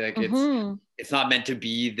 It's not like it's not meant to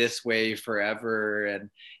be this way forever.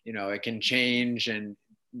 And, you know, it can change, and,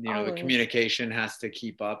 you know, the communication has to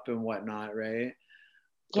keep up and whatnot. Right.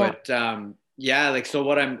 Yeah. But, yeah, like, so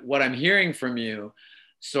what I'm hearing from you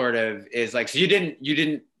sort of is like, so you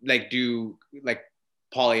didn't like do like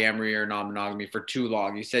polyamory or non-monogamy for too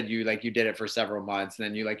long. You said you did it for several months, and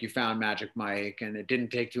then you found Magic Mike, and it didn't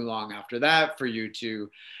take too long after that for you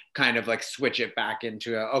to kind of like switch it back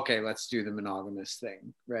into okay, let's do the monogamous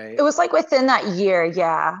thing, right? It was like within that year.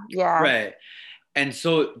 Yeah. Right. And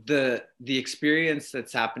so the experience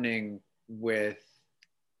that's happening with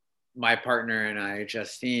my partner and I,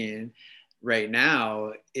 Justine, right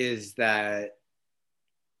now is that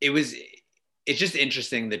it's just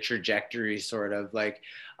interesting, the trajectory, sort of like,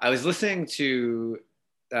 I was listening to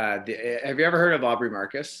have you ever heard of Aubrey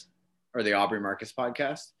Marcus or the Aubrey Marcus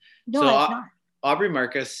podcast? No, I've not. Aubrey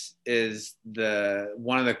Marcus is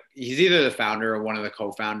he's either the founder or one of the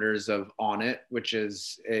co-founders of Onnit, which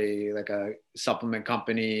is a supplement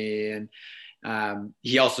company, and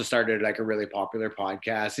he also started like a really popular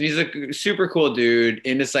podcast, and he's a super cool dude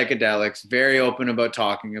into psychedelics, very open about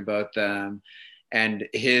talking about them. And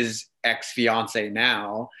his ex-fiance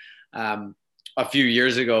now, a few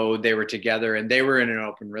years ago, they were together and they were in an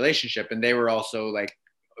open relationship, and they were also like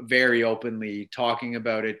very openly talking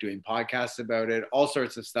about it, doing podcasts about it, all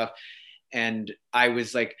sorts of stuff. And I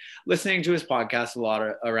was like listening to his podcast a lot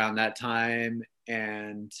around that time,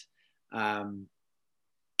 and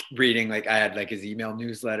reading, like I had like his email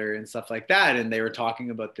newsletter and stuff like that, and they were talking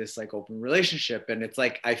about this like open relationship. And it's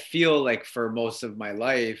like, I feel like for most of my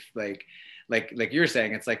life, like you're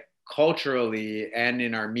saying, it's like culturally and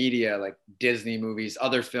in our media, like Disney movies,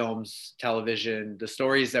 other films, television, the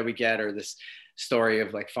stories that we get are this story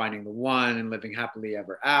of like finding the one and living happily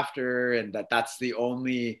ever after, and that's the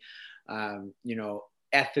only you know,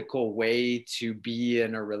 ethical way to be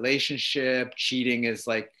in a relationship. Cheating is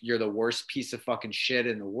like, you're the worst piece of fucking shit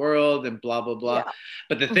in the world, and blah blah blah. Yeah.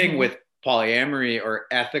 But the thing with polyamory, or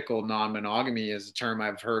ethical non-monogamy is a term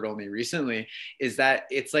I've heard only recently, is that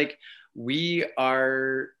it's like we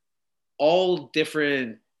are all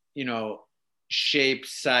different, you know,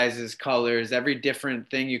 shapes, sizes, colors, every different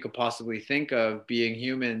thing you could possibly think of, being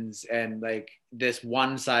humans. And like this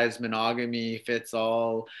one size monogamy fits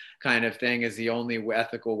all kind of thing is the only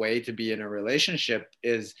ethical way to be in a relationship,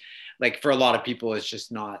 is like, for a lot of people, it's just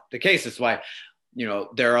not the case. That's why, you know,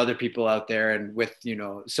 there are other people out there, and with, you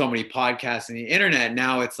know, so many podcasts and the internet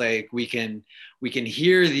now, it's like we can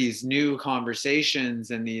hear these new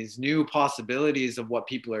conversations and these new possibilities of what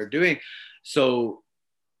people are doing. So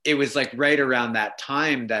it was like right around that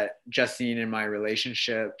time that Justine and my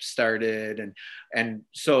relationship started. And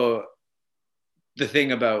so the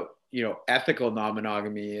thing about, you know, ethical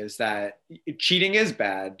non-monogamy is that cheating is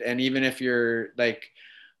bad. And even if you're like,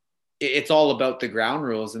 it's all about the ground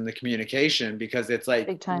rules and the communication, because it's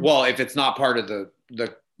like, well, if it's not part of the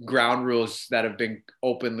ground rules that have been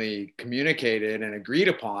openly communicated and agreed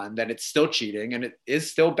upon, then it's still cheating, and it is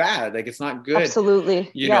still bad. Like, it's not good. Absolutely.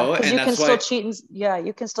 You know, and you that's can why, still cheat.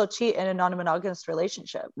 You can still cheat in a non-monogamous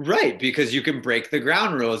relationship. Right. Because you can break the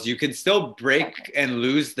ground rules. You can still break and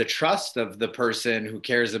lose the trust of the person who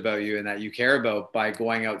cares about you and that you care about, by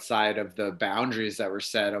going outside of the boundaries that were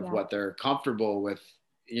set of what they're comfortable with,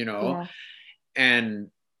 you know.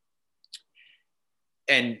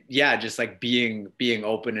 And yeah, just like being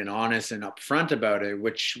open and honest and upfront about it,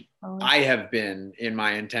 which I have been in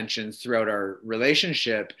my intentions throughout our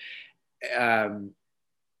relationship,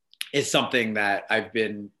 is something that I've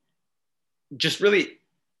been just really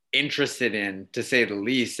interested in, to say the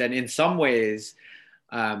least. And in some ways,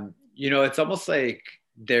 you know, it's almost like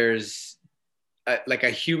there's like a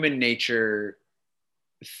human nature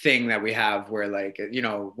thing that we have, where, like, you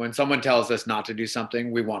know, when someone tells us not to do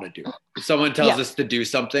something, we want to do it. If someone tells us to do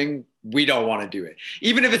something, we don't want to do it.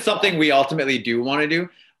 Even if it's something we ultimately do want to do,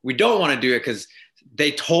 we don't want to do it because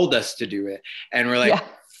they told us to do it, and we're like,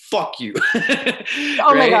 fuck you.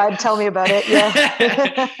 Oh my God, tell me about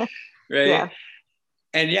it. Right.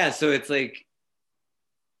 And so it's like,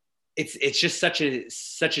 it's just such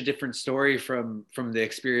a different story from the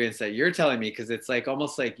experience that you're telling me, because it's like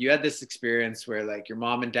almost like you had this experience where like your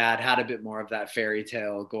mom and dad had a bit more of that fairy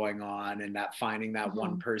tale going on, and that finding that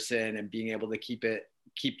one person and being able to keep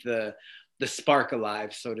the spark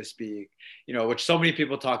alive, so to speak, you know, which so many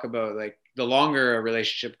people talk about. Like, the longer a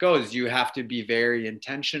relationship goes, you have to be very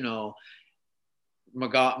intentional,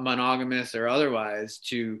 monogamous or otherwise,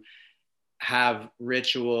 to have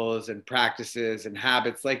rituals and practices and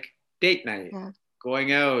habits, like date night,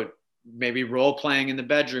 going out, maybe role playing in the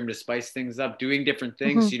bedroom to spice things up, doing different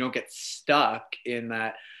things, so you don't get stuck in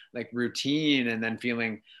that like routine and then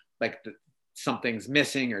feeling like something's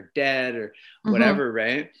missing or dead or whatever,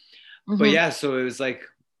 right? But so it was like,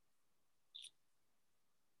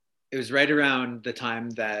 it was right around the time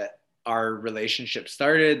that our relationship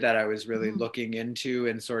started that I was really looking into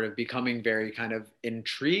and sort of becoming very kind of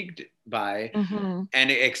intrigued by and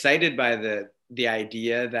excited by the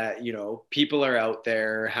idea that, you know, people are out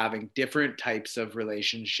there having different types of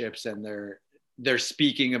relationships, and they're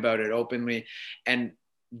speaking about it openly. And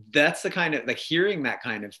that's the kind of, like, hearing that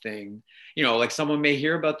kind of thing, you know, like someone may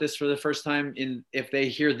hear about this for the first time if they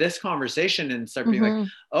hear this conversation and start being like,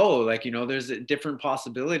 oh, like, you know, there's different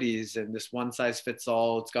possibilities, and this one size fits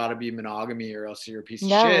all, it's got to be monogamy or else you're a piece of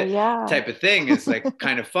shit type of thing is like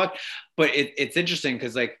kind of fucked. But it's interesting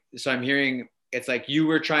because, like, so I'm hearing it's like you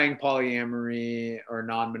were trying polyamory or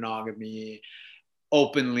non-monogamy,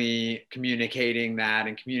 openly communicating that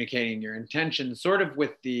and communicating your intentions, sort of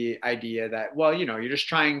with the idea that, well, you know, you're just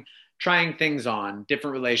trying things on,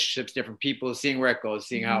 different relationships, different people, seeing where it goes,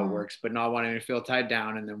 seeing how it works, but not wanting to feel tied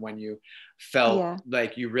down. And then when you felt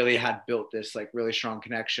like you really had built this like really strong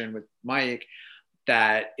connection with Mike,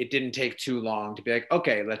 that it didn't take too long to be like,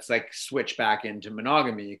 okay, let's like switch back into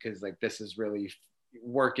monogamy, because like this is really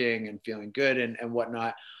working and feeling good and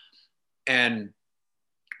whatnot. And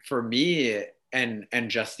for me and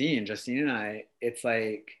Justine and I, it's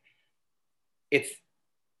like,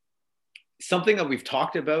 something that we've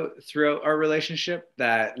talked about throughout our relationship,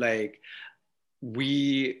 that like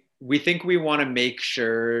we think we want to make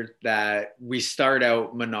sure that we start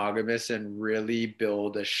out monogamous and really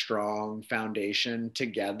build a strong foundation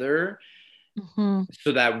together,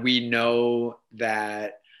 so that we know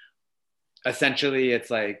that essentially it's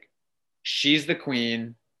like, she's the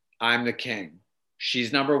queen, I'm the king.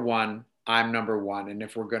 She's number one, I'm number one. And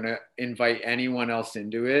if we're going to invite anyone else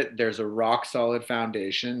into it, there's a rock solid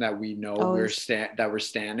foundation that we know we're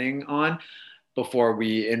standing on before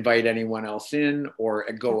we invite anyone else in or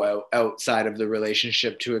go outside of the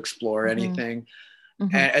relationship to explore anything.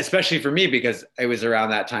 And especially for me, because it was around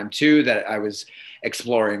that time too that I was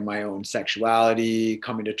exploring my own sexuality,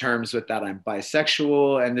 coming to terms with that I'm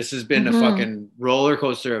bisexual, and this has been a fucking roller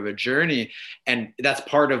coaster of a journey. And that's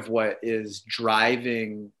part of what is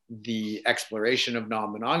driving the exploration of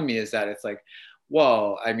non-monogamy, is that it's like,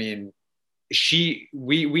 well, I mean,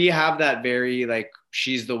 we have that very like,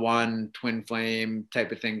 she's the one, twin flame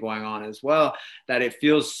type of thing going on as well, that it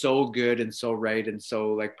feels so good and so right and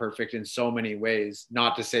so like perfect in so many ways.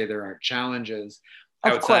 Not to say there aren't challenges,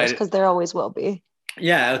 of course, because there always will be,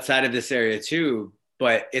 outside of this area too.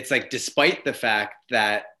 But it's like, despite the fact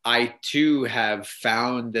that I too have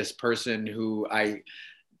found this person who I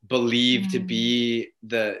believe to be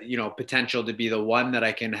the, you know, potential to be the one that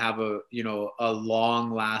I can have a, you know, a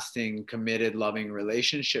long lasting, committed, loving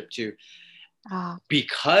relationship to,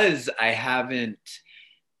 because I haven't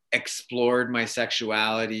explored my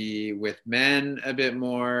sexuality with men a bit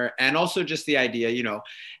more. And also just the idea, you know,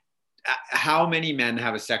 how many men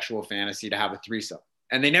have a sexual fantasy to have a threesome,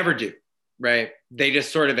 and they never do, right? They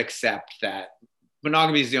just sort of accept that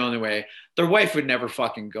monogamy is the only way. Their wife would never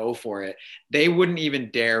fucking go for it. They wouldn't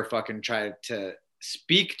even dare fucking try to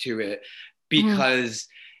speak to it, because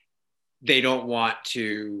they don't want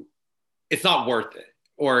to, it's not worth it,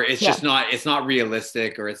 or it's just not, it's not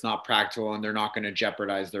realistic, or it's not practical, and they're not going to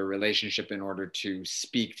jeopardize their relationship in order to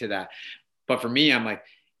speak to that. But for me, I'm like,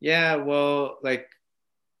 yeah, well, like,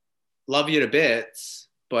 love you to bits,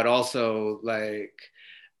 but also like,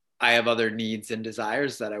 I have other needs and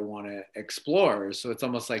desires that I want to explore. So it's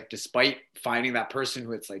almost like, despite finding that person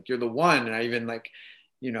who it's like, you're the one, and I even like,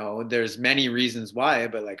 you know, there's many reasons why,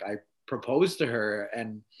 but like, I proposed to her,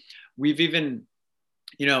 and we've even,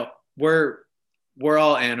 you know, we're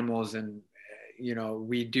all animals, and you know,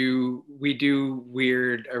 we do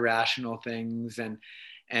weird irrational things, and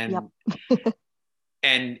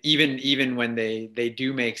and even when they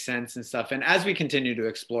do make sense and stuff. And as we continue to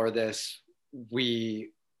explore this,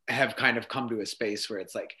 we have kind of come to a space where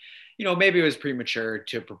it's like, you know, maybe it was premature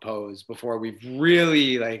to propose before we've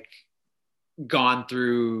really like gone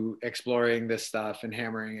through exploring this stuff and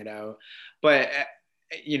hammering it out. But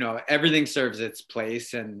you know, everything serves its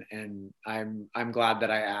place, and I'm glad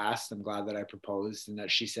that I asked. I'm glad that I proposed, and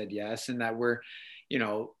that she said yes, and that we're, you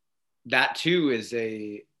know, that too is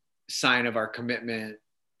a sign of our commitment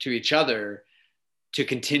to each other to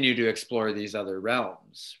continue to explore these other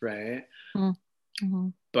realms, right?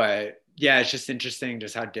 But yeah, it's just interesting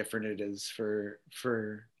just how different it is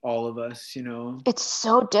for all of us, you know. It's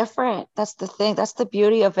so different. That's the thing. That's the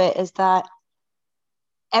beauty of it, is that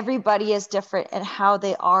everybody is different in how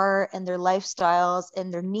they are and their lifestyles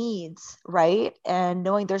and their needs, right? And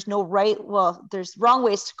knowing there's no right, well, there's wrong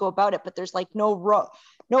ways to go about it, but there's like no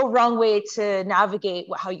wrong way to navigate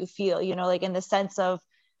how you feel, you know, like in the sense of,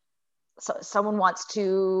 someone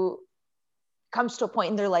comes to a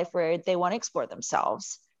point in their life where they want to explore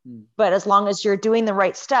themselves. But as long as you're doing the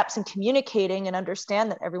right steps and communicating and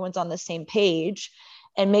understand that everyone's on the same page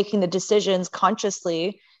and making the decisions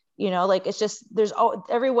consciously, you know, like, it's just,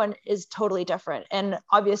 everyone is totally different. And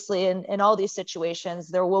obviously in all these situations,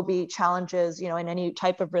 there will be challenges, you know, in any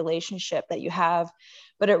type of relationship that you have,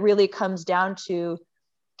 but it really comes down to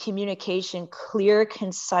communication, clear,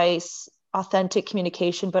 concise, authentic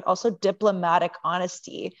communication, but also diplomatic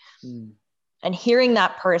honesty, and hearing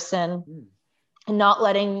that person and not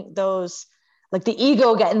letting those, like, the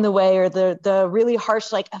ego get in the way, or the really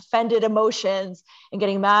harsh, like, offended emotions and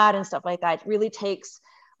getting mad and stuff like that. It really takes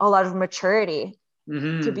a lot of maturity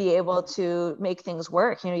to be able to make things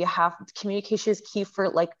work. You know, communication is key for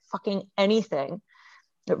like fucking anything.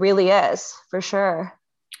 It really is, for sure.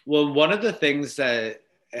 Well, one of the things that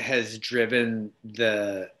has driven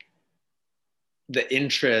the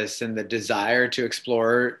interest and the desire to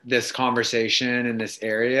explore this conversation in this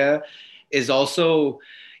area is also,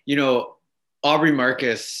 you know, Aubrey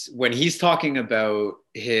Marcus, when he's talking about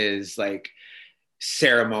his like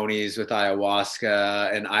ceremonies with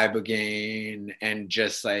ayahuasca and ibogaine, and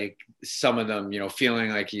just like some of them, you know,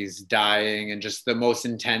 feeling like he's dying, and just the most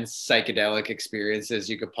intense psychedelic experiences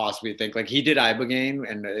you could possibly think. Like he did ibogaine,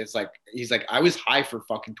 and it's like he's like, I was high for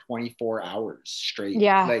fucking 24 hours straight,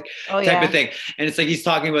 Yeah. like Oh, type yeah. of thing. And it's like he's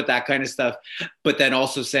talking about that kind of stuff, but then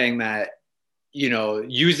also saying that, you know,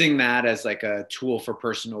 using that as like a tool for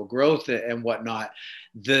personal growth and whatnot.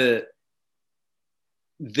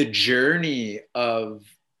 The journey of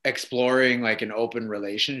exploring like an open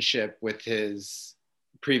relationship with his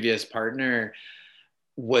previous partner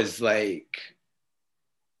was like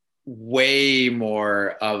way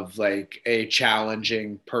more of like a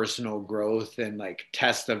challenging personal growth and like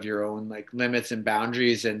test of your own like limits and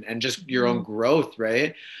boundaries, and just your own growth,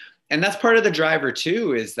 right? And that's part of the driver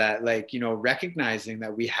too, is that like, you know, recognizing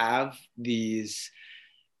that we have these,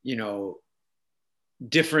 you know,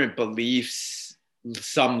 different beliefs,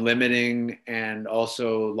 some limiting, and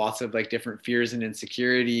also lots of like different fears and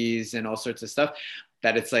insecurities and all sorts of stuff,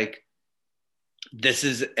 that it's like, this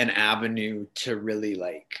is an avenue to really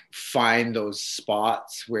like find those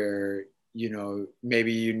spots where, you know,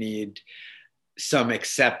 maybe you need some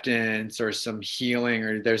acceptance or some healing,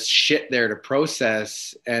 or there's shit there to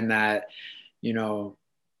process. And that, you know,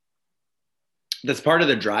 that's part of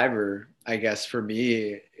the driver, I guess, for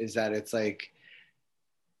me, is that it's like,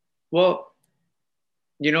 well,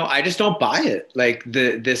 you know, I just don't buy it. Like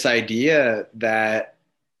this idea that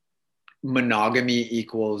monogamy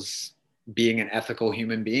equals being an ethical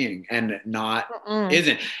human being, and not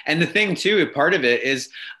isn't. And the thing too, part of it is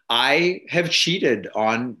I have cheated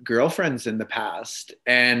on girlfriends in the past,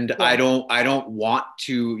 and I don't want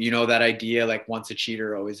to, you know, that idea, like once a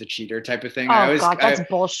cheater, always a cheater type of thing. Oh God, that's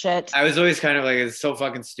bullshit. I was always kind of like, it's so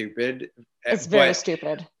fucking stupid. It's very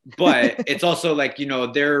stupid. But it's also like, you know,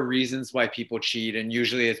 there are reasons why people cheat, and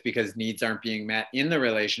usually it's because needs aren't being met in the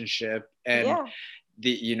relationship. And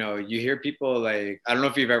you know, you hear people like, I don't know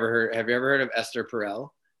if have you ever heard of Esther Perel?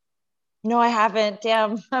 No, I haven't.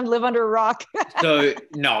 Damn, I live under a rock. So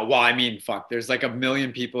no, well, I mean, fuck, there's like a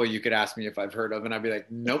million people you could ask me if I've heard of, and I'd be like,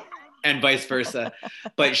 nope, and vice versa.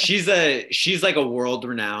 But she's like a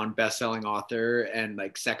world-renowned best-selling author and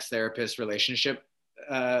like sex therapist, relationship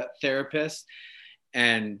therapist.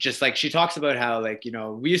 And just like, she talks about how, like, you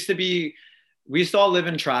know, we used to all live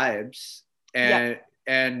in tribes,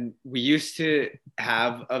 and we used to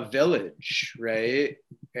have a village, right,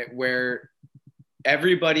 where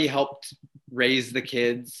everybody helped raise the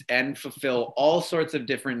kids and fulfill all sorts of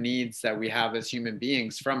different needs that we have as human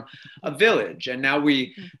beings from a village. And now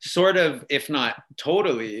we sort of, if not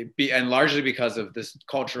totally, and largely because of this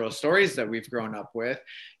cultural stories that we've grown up with.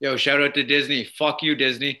 Yo, shout out to Disney. Fuck you,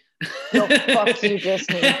 Disney. No, fuck you,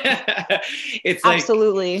 Disney. It's like,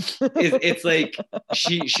 absolutely. it's like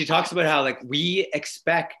she talks about how like we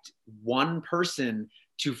expect one person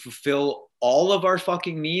to fulfill all of our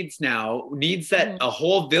fucking needs now, needs that a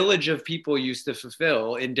whole village of people used to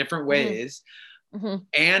fulfill in different ways.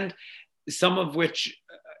 And some of which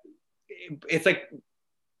it's like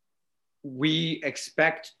we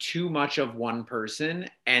expect too much of one person,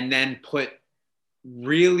 and then put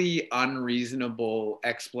really unreasonable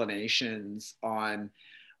explanations on,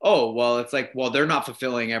 oh, well, it's like, well, they're not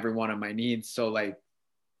fulfilling every one of my needs, so like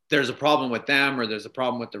there's a problem with them, or there's a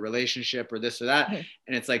problem with the relationship, or this or that.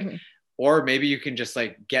 And it's like, or maybe you can just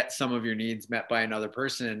like get some of your needs met by another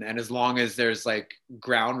person, and as long as there's like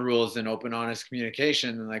ground rules and open, honest communication,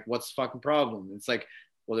 and like, what's the fucking problem? It's like,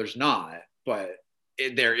 well, there's not, but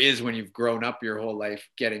there is when you've grown up your whole life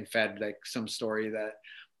getting fed like some story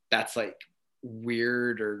that's like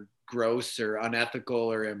weird or gross or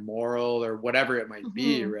unethical or immoral or whatever it might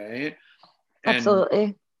be, right? Absolutely.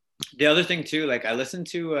 And the other thing too, like I listened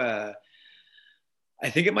to I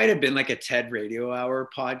think it might have been like a TED Radio Hour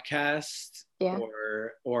podcast,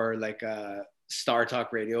 or like a Star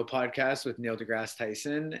Talk Radio podcast with Neil deGrasse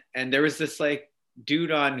Tyson, and there was this like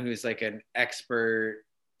dude on who's like an expert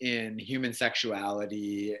in human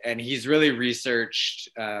sexuality, and he's really researched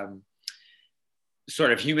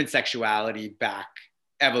sort of human sexuality back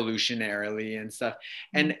evolutionarily and stuff.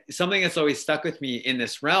 And something that's always stuck with me in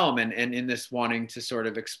this realm, and in this wanting to sort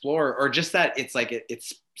of explore, or just that it's like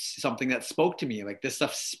it's something that spoke to me, like this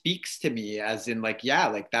stuff speaks to me, as in like, yeah,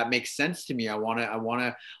 like that makes sense to me. I want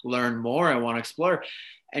to learn more, I want to explore.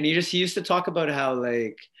 And he used to talk about how,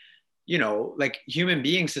 like, you know, like human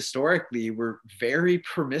beings historically were very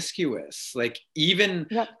promiscuous, like even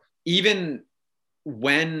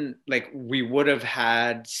when like we would have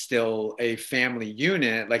had still a family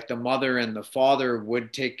unit, like the mother and the father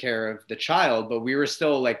would take care of the child, but we were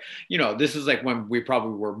still like, you know, this is like when we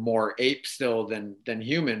probably were more ape still than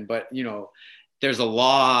human, but you know, there's a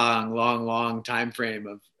long time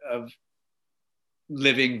frame of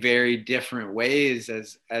living very different ways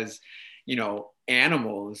as you know,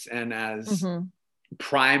 animals and as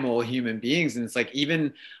primal human beings. And it's like,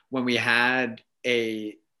 even when we had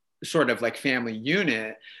a sort of like family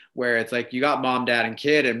unit where it's like you got mom, dad, and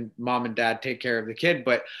kid, and mom and dad take care of the kid,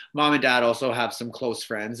 but mom and dad also have some close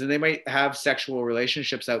friends, and they might have sexual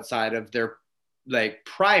relationships outside of their like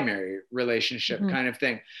primary relationship kind of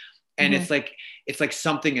thing. And it's like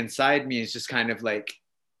something inside me is just kind of like,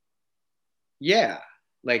 yeah,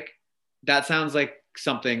 like that sounds like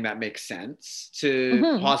something that makes sense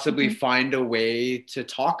to possibly find a way to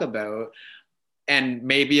talk about and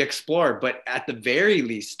maybe explore, but at the very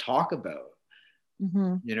least talk about,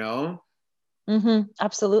 you know?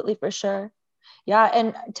 Absolutely, for sure. Yeah.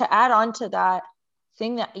 And to add on to that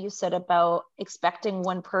thing that you said about expecting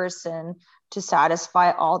one person to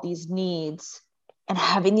satisfy all these needs and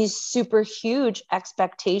having these super huge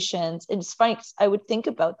expectations. And it's funny, 'cause I would think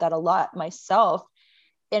about that a lot myself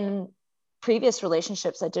in previous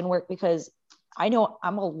relationships that didn't work, because I know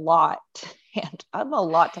I'm a lot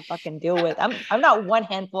to fucking deal with. I'm not one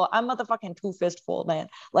handful. I'm motherfucking two fistful, man.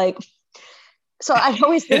 Like, so I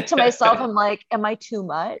always think to myself, I'm like, am I too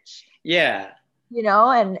much? Yeah. You know,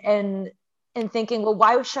 and thinking, well,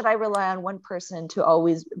 why should I rely on one person to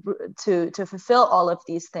always to fulfill all of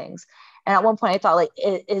these things? And at one point I thought, like,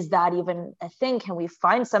 is that even a thing? Can we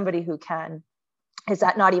find somebody who can? Is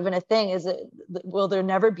that not even a thing? Will there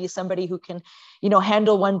never be somebody who can, you know,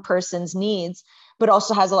 handle one person's needs, but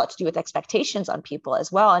also has a lot to do with expectations on people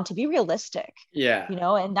as well, and to be realistic? Yeah. You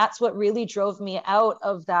know, and that's what really drove me out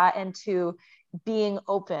of that into being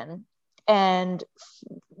open and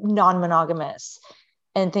non-monogamous,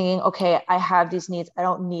 and thinking, okay, I have these needs. I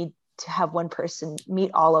don't need to have one person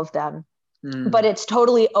meet all of them. But it's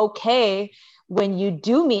totally okay when you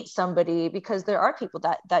do meet somebody, because there are people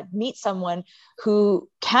that meet someone who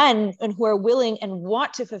can and who are willing and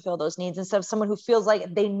want to fulfill those needs, instead of someone who feels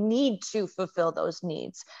like they need to fulfill those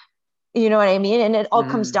needs. You know what I mean? And it all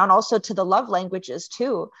comes down also to the love languages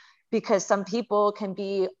too, because some people can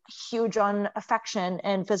be huge on affection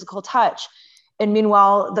and physical touch. And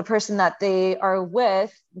meanwhile, the person that they are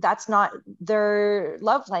with, that's not their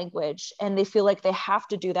love language. And they feel like they have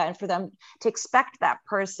to do that. And for them to expect that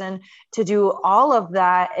person to do all of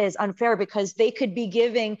that is unfair, because they could be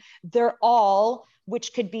giving their all,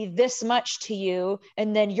 which could be this much to you.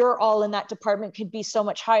 And then your all in that department could be so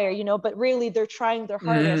much higher, you know, but really they're trying their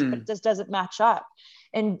hardest, but it just doesn't match up.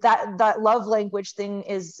 And that love language thing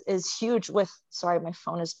is huge with, sorry, my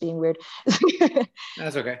phone is being weird.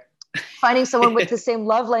 That's okay. Finding someone with the same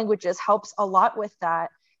love languages helps a lot with that.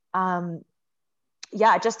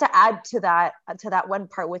 Yeah, just to add to that one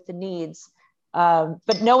part with the needs,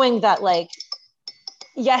 but knowing that, like,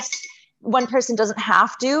 yes, one person doesn't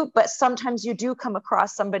have to, but sometimes you do come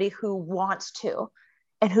across somebody who wants to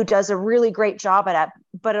and who does a really great job at it,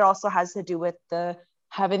 but it also has to do with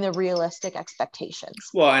having the realistic expectations.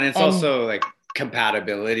 Well, and it's also like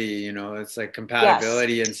compatibility, you know, it's like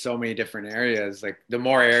compatibility in so many different areas. Like the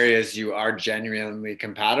more areas you are genuinely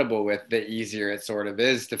compatible with, the easier it sort of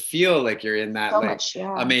is to feel like you're in that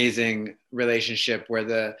amazing relationship where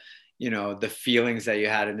the, you know, the feelings that you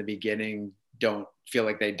had in the beginning don't feel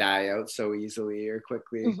like they die out so easily or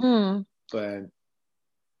quickly. But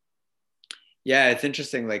yeah, it's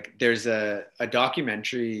interesting. Like there's a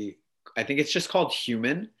documentary, I think it's just called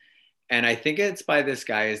Human. And I think it's by this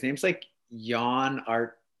guy, his name's like Jan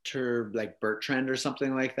Arthur like Bertrand or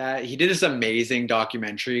something like that. He did this amazing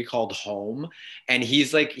documentary called Home, and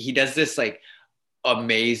he's like, he does this like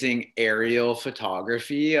amazing aerial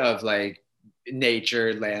photography of like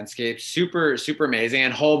nature landscape, super amazing.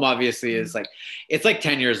 And Home obviously is like, it's like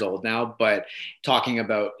 10 years old now, but talking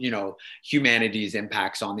about, you know, humanity's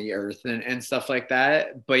impacts on the earth and stuff like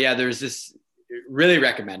that. But yeah, there's this, really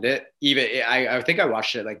recommend it. Even I think I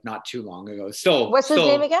watched it like not too long ago. What's his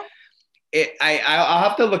name again? I'll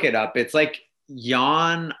have to look it up. It's like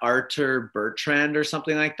Jan Arthur Bertrand or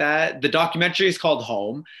something like that. The documentary is called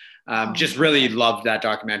Home. Just really loved that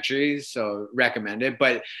documentary, so recommend it.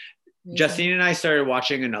 But Justine and I started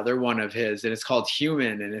watching another one of his, and it's called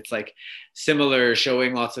Human, and it's like similar,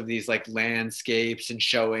 showing lots of these like landscapes and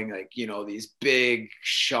showing like, you know, these big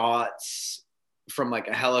shots from like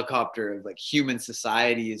a helicopter of like human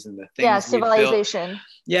societies and the things civilization.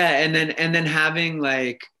 And then having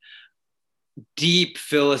like deep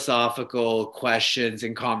philosophical questions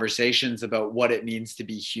and conversations about what it means to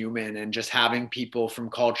be human, and just having people from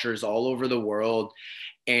cultures all over the world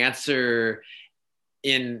answer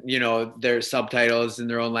in, you know, their subtitles in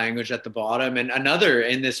their own language at the bottom. And another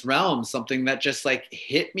in this realm, something that just like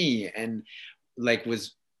hit me and like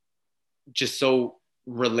was just so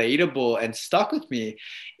relatable and stuck with me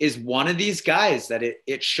is one of these guys that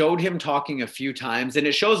it showed him talking a few times, and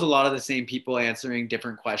it shows a lot of the same people answering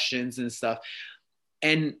different questions and stuff.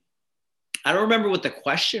 And I don't remember what the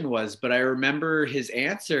question was, but I remember his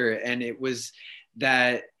answer, and it was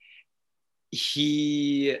that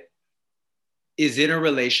he is in a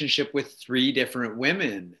relationship with 3 different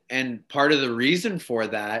women. And part of the reason for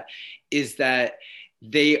that is that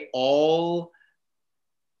they all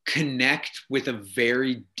connect with a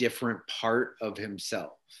very different part of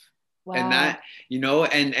himself. Wow. And that, you know,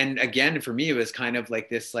 and again, for me, it was kind of like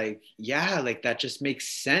this, like, yeah, like that just makes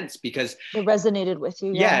sense because it resonated with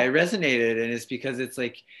you. Yeah, it resonated. And it's because it's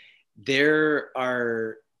like, there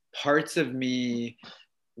are parts of me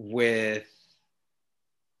with,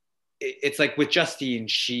 it's like with Justine,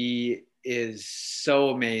 she is so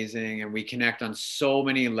amazing and we connect on so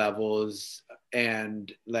many levels.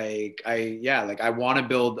 And like, I want to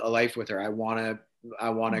build a life with her. I want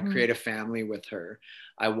to create a family with her.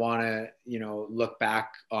 I want to, you know, look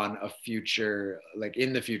back on a future, like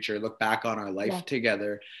in the future, look back on our life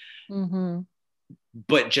together.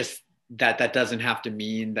 But just that doesn't have to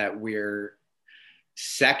mean that we're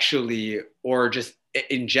sexually or just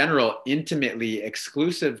in general intimately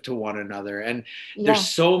exclusive to one another. And there's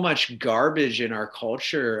so much garbage in our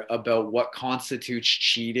culture about what constitutes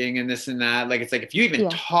cheating and this and that. Like, it's like, if you even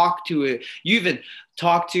talk to it, you even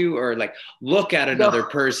talk to or like look at another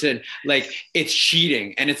person, like it's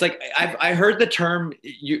cheating. And it's like, I heard the term,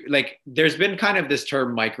 there's been kind of this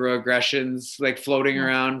term microaggressions like floating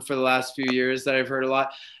around for the last few years that I've heard a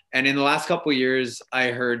lot. And in the last couple of years, I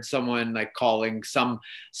heard someone like calling some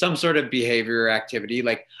sort of behavior or activity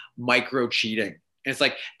like micro cheating. And it's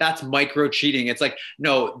like, that's micro cheating. It's like,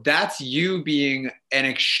 no, that's you being an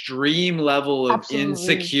extreme level of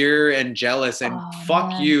insecure and jealous and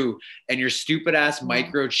fuck you and your stupid ass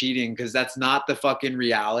micro cheating, because that's not the fucking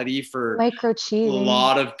reality for micro cheating. A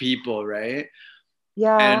lot of people, right?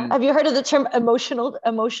 Yeah. And have you heard of the term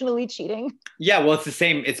emotionally cheating? Yeah. Well, it's the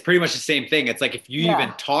same. It's pretty much the same thing. It's like, if you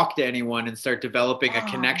even talk to anyone and start developing a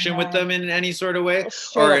connection with them in any sort of way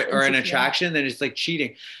or an attraction, then it's like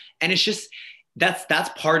cheating. And it's just, that's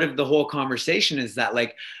part of the whole conversation is that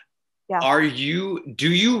like, do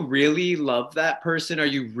you really love that person? Are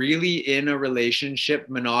you really in a relationship,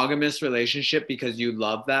 monogamous relationship, because you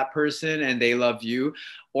love that person and they love you?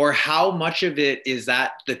 Or how much of it is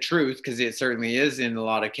that the truth? Because it certainly is in a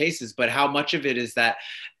lot of cases, but how much of it is that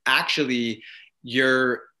actually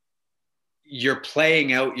you're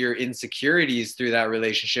playing out your insecurities through that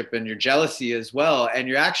relationship and your jealousy as well. And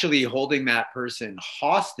you're actually holding that person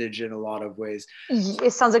hostage in a lot of ways.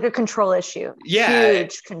 It sounds like a control issue. Yeah.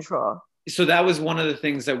 Huge control. So that was one of the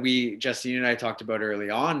things that Justine and I talked about early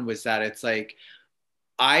on, was that it's like,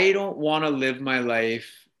 I don't want to live my life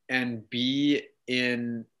and be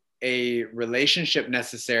in a relationship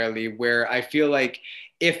necessarily where I feel like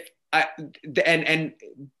and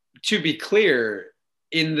to be clear,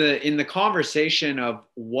 in the conversation of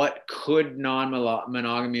what could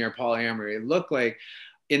non-monogamy or polyamory look like,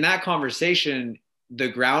 in that conversation, the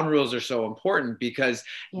ground rules are so important, because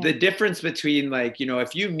the difference between, like, you know,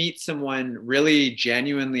 if you meet someone really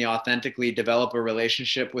genuinely, authentically develop a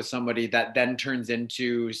relationship with somebody that then turns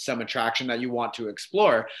into some attraction that you want to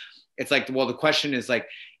explore, it's like, well, the question is like,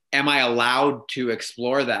 am I allowed to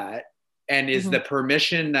explore that? And is the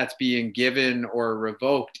permission that's being given or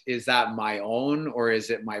revoked, is that my own or is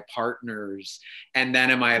it my partner's? And then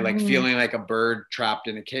am I like feeling like a bird trapped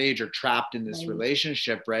in a cage or trapped in this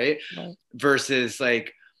relationship, right? Versus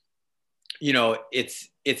like, you know, it's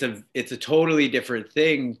a totally different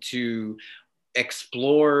thing to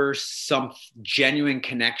explore some genuine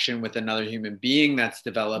connection with another human being that's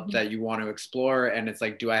developed that you want to explore. And it's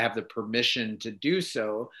like, do I have the permission to do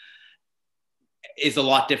so? Is a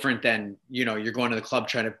lot different than, you know, you're going to the club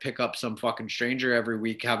trying to pick up some fucking stranger every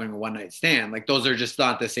week having a one night stand. Like, those are just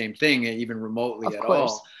not the same thing, even remotely at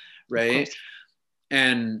all, right?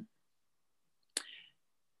 And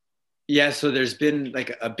yeah, so there's been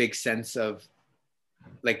like a big sense of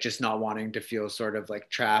like just not wanting to feel sort of like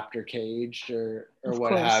trapped or caged or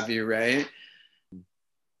what have you, right?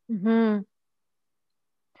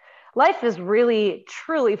 Life is really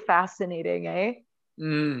truly fascinating, eh?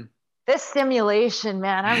 This stimulation,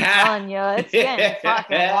 man, I'm telling you, it's getting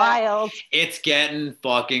fucking wild. It's getting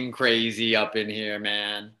fucking crazy up in here,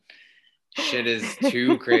 man. Shit is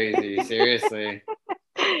too crazy, seriously.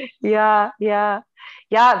 Yeah.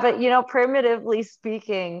 But, you know, primitively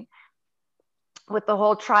speaking, with the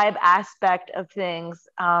whole tribe aspect of things,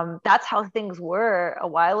 that's how things were a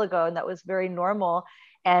while ago. And that was very normal.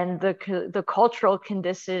 and the cultural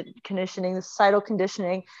conditioning, the societal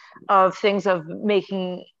conditioning of things, of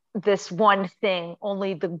making this one thing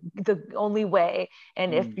only the only way,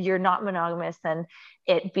 and if you're not monogamous, then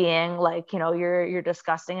it being like, you know, you're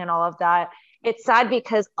disgusting and all of that. It's sad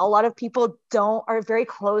because a lot of people are very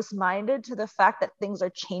close-minded to the fact that things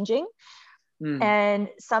are changing. And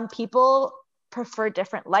some people prefer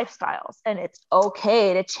different lifestyles, and it's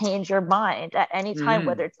okay to change your mind at any time,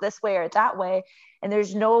 whether it's this way or that way. And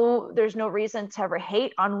there's no reason to ever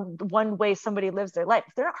hate on one way somebody lives their life.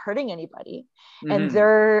 If they're not hurting anybody and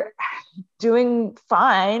they're doing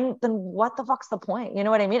fine, then what the fuck's the point? You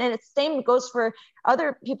know what I mean? And it's same goes for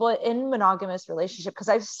other people in monogamous relationship, because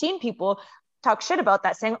I've seen people talk shit about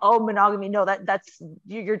that, saying, oh, monogamy, no, that's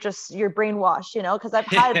you're brainwashed, you know, because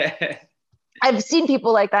I've seen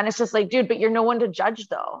people like that, and it's just like, dude, but you're no one to judge,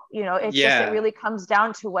 though. You know, it's just, it really comes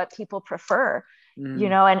down to what people prefer, you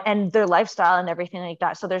know, and their lifestyle and everything like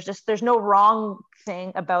that. So there's no wrong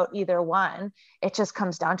thing about either one. It just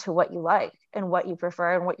comes down to what you like and what you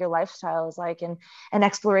prefer and what your lifestyle is like, and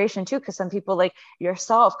exploration too. Because some people, like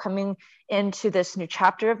yourself, coming into this new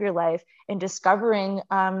chapter of your life and discovering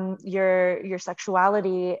your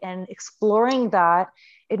sexuality and exploring that,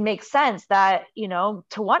 it makes sense that, you know,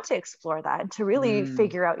 to want to explore that and to really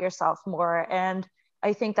figure out yourself more. And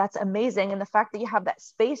I think that's amazing. And the fact that you have that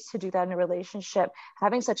space to do that in a relationship,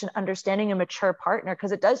 having such an understanding and mature partner,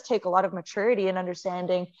 because it does take a lot of maturity and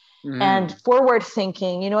understanding and forward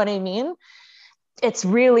thinking, you know what I mean? It's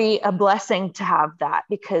really a blessing to have that,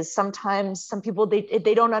 because sometimes some people,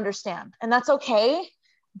 they don't understand, and that's okay.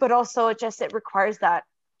 But also it requires that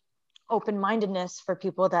open-mindedness for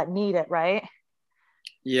people that need it, right?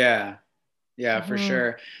 Yeah, for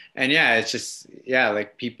sure. And it's just,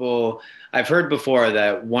 like people, I've heard before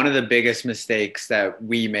that one of the biggest mistakes that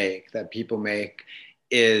people make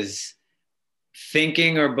is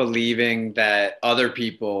thinking or believing that other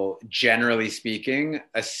people, generally speaking,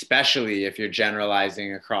 especially if you're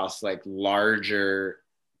generalizing across like larger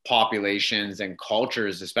populations and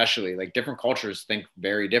cultures, especially, like different cultures think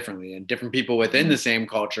very differently, and different people within the same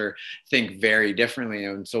culture think very differently.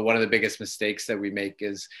 And so one of the biggest mistakes that we make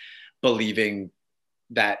is believing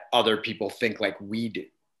that other people think like we do,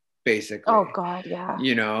 basically. Oh God, yeah.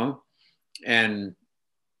 You know? And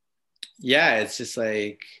it's just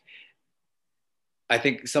like, I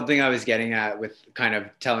think something I was getting at with kind of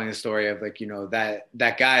telling the story of, like, you know, that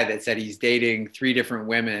guy that said he's dating 3 different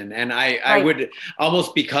women. And I would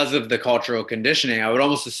almost, because of the cultural conditioning, I would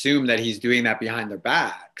almost assume that he's doing that behind their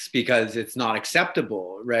backs because it's not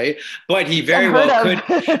acceptable. Right. But he very well could.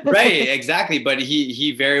 Right. Exactly. But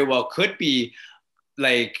he very well could be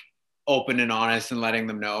like open and honest and letting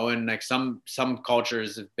them know. And like some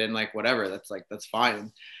cultures have been like, whatever, that's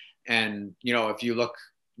fine. And, you know, if you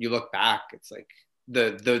look back, it's like,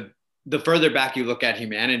 the further back you look at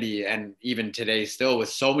humanity, and even today still, with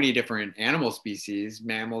so many different animal species,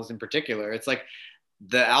 mammals in particular, it's like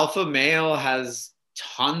the alpha male has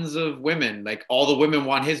tons of women, like all the women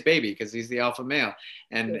want his baby because he's the alpha male,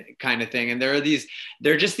 and kind of thing. And they're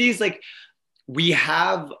just these, like, we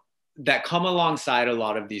have that come alongside a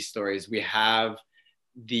lot of these stories. We have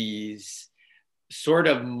these sort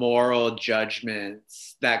of moral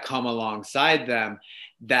judgments that come alongside them,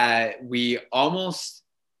 that we almost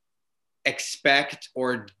expect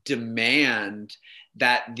or demand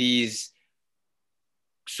that these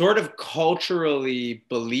sort of culturally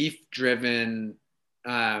belief-driven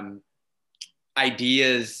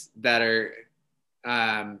ideas that are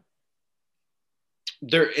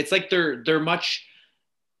they're much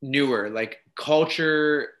newer. Like,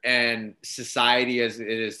 culture and society as it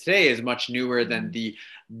is today is much newer than the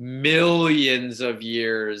millions of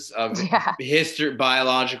years of history,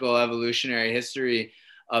 biological evolutionary history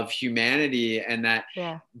of humanity. And that,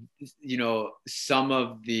 you know, some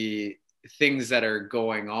of the things that are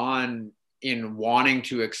going on in wanting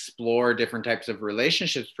to explore different types of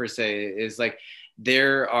relationships per se is like,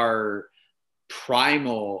 there are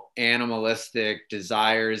primal animalistic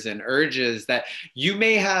desires and urges that you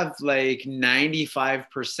may have like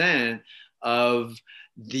 95% of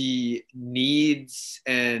the needs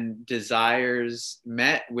and desires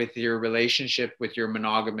met with your relationship with your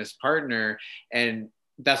monogamous partner. And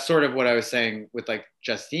that's sort of what I was saying with like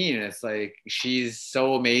Justine. It's like, she's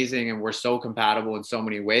so amazing and we're so compatible in so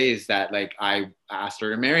many ways that, like, I asked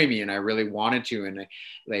her to marry me and I really wanted to. And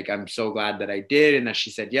I'm so glad that I did and that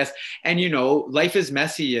she said yes. And, you know, life is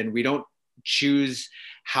messy and we don't choose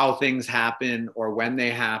how things happen or when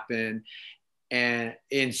they happen. And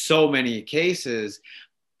in so many cases,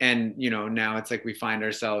 and, you know, now it's like we find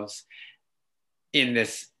ourselves in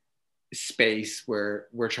this space where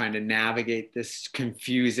we're trying to navigate this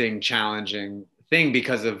confusing, challenging thing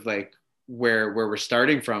because of like where we're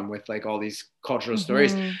starting from with like all these cultural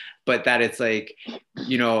stories, but that it's like,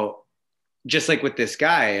 you know, just like with this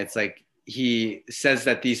guy, it's like he says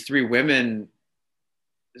that these three women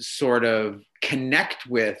sort of connect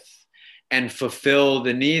with and fulfill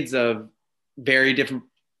the needs of very different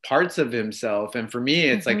parts of himself. And for me,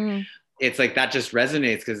 it's like that just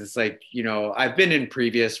resonates because it's like, you know, I've been in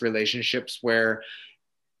previous relationships where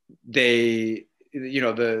they, you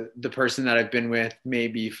know, the person that I've been with may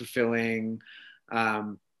be fulfilling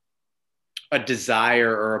a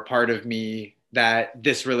desire or a part of me that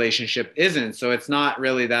this relationship isn't. So it's not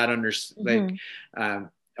really that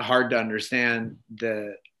hard to understand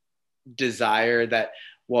the desire that,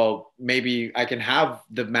 well, maybe I can have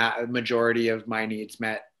the majority of my needs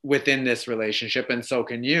met within this relationship, and so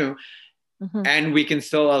can you. And we can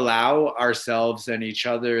still allow ourselves and each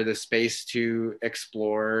other the space to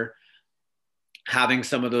explore having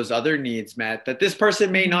some of those other needs met that this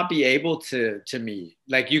person may not be able to meet.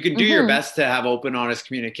 Like you can do your best to have open, honest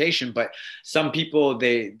communication, but some people,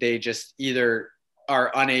 they just either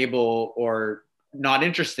are unable or not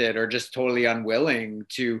interested or just totally unwilling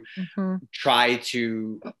to try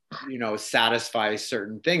to, you know, satisfy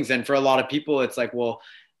certain things. And for a lot of people, it's like, well,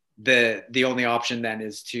 the only option then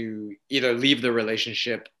is to either leave the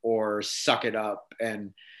relationship or suck it up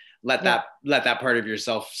and let that part of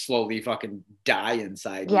yourself slowly fucking die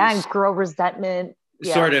inside you. And grow resentment.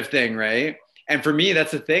 Sort of thing, right? And for me,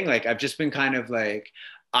 that's the thing. Like I've just been kind of like,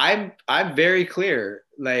 I'm very clear,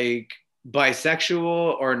 like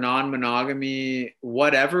bisexual or non-monogamy,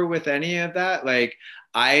 whatever with any of that. Like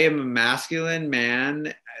I am a masculine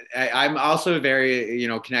man. I'm also very, you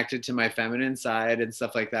know, connected to my feminine side and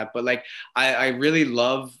stuff like that. But like, I really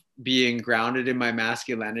love being grounded in my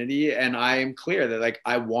masculinity. And I am clear that like,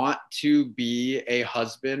 I want to be a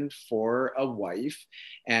husband for a wife.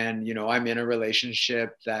 And, you know, I'm in a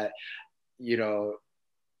relationship that, you know,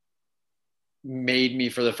 made me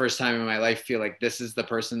for the first time in my life feel like this is the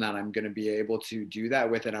person that I'm going to be able to do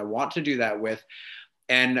that with. And I want to do that with.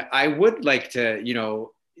 And I would like to, you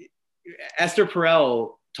know, Esther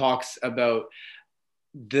Perel talks about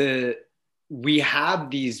we have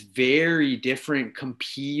these very different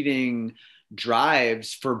competing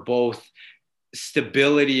drives for both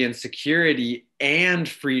stability and security and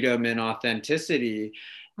freedom and authenticity,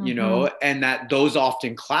 you know, and that those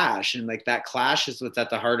often clash. And like that clash is what's at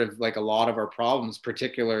the heart of like a lot of our problems,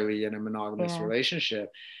 particularly in a monogamous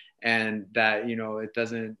relationship. And that, you know, it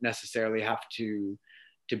doesn't necessarily have to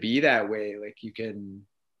be that way. Like you can,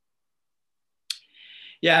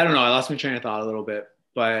 I don't know. I lost my train of thought a little bit,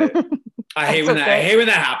 but I hate when that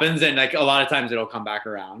happens. And like a lot of times it'll come back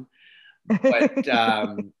around, but,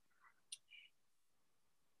 I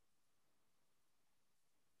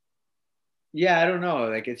don't know.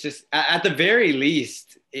 Like, it's just at the very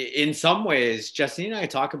least, in some ways, Justine and I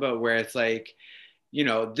talk about where it's like, you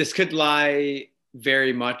know, this could lie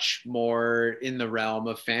very much more in the realm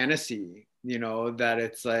of fantasy, you know, that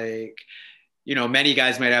it's like, you know, many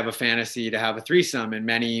guys might have a fantasy to have a threesome and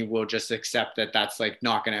many will just accept that that's like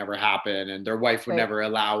not going to ever happen and their wife would never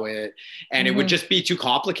allow it. And it would just be too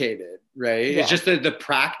complicated, right? It's just the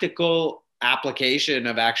practical application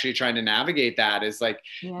of actually trying to navigate that is like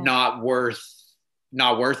not worth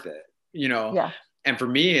it, you know? And for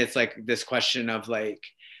me, it's like this question of like,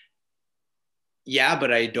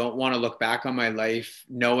 but I don't want to look back on my life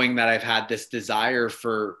knowing that I've had this desire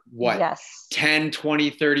for 10, 20,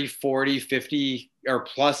 30, 40, 50 or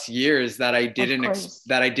plus years that I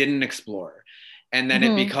didn't explore. And then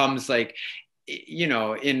it becomes like, you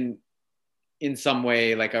know, in some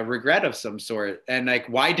way, like a regret of some sort. And like,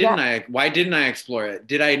 why didn't I explore it?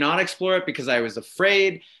 Did I not explore it because I was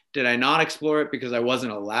afraid? Did I not explore it because I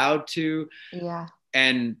wasn't allowed to?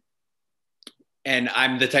 And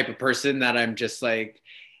I'm the type of person that I'm just like,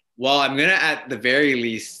 well, I'm going to at the very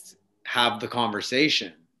least have the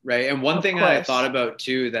conversation. Right. And one thing I thought about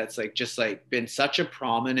too, that's like, just like been such a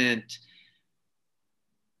prominent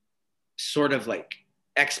sort of like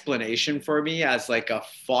explanation for me as like a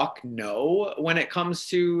fuck no, when it comes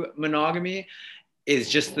to monogamy, is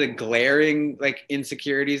just the glaring like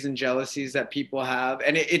insecurities and jealousies that people have.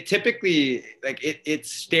 And it typically like it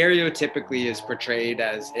stereotypically is portrayed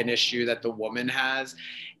as an issue that the woman has.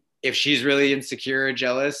 If she's really insecure or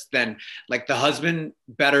jealous, then like the husband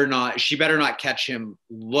better not catch him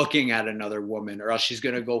looking at another woman or else she's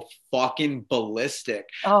going to go fucking ballistic.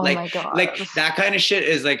 Oh my God. Like that kind of shit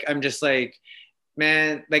is like, I'm just like,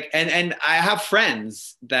 man, like, and I have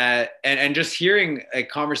friends that, and just hearing like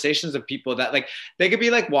conversations of people that like, they could be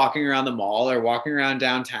like walking around the mall or walking around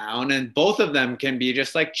downtown, and both of them can be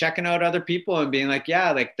just like checking out other people and being like,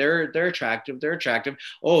 yeah, like they're attractive.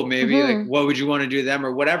 Oh, maybe like, what would you want to do to them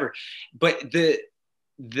or whatever. But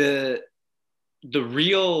the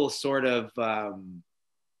real sort of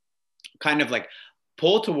kind of like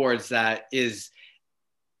pull towards that is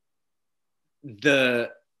the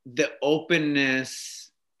openness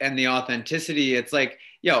and the authenticity. It's like,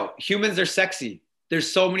 yo, humans are sexy.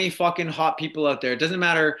 There's so many fucking hot people out there. It doesn't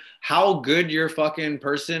matter how good your fucking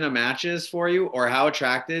person a match is for you or how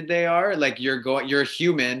attracted they are. Like you're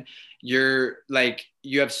human. You're like,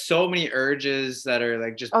 you have so many urges that are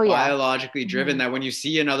like just biologically driven that when you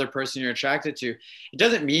see another person you're attracted to, it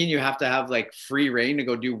doesn't mean you have to have like free reign to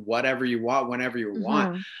go do whatever you want, whenever you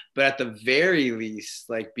want. But at the very least,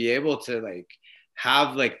 like be able to like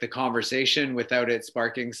have like the conversation without it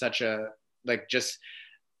sparking such a like just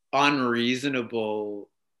unreasonable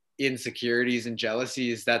insecurities and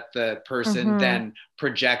jealousies that the person then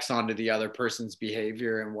projects onto the other person's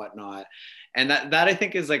behavior and whatnot. And that I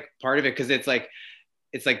think is like part of it, because it's like,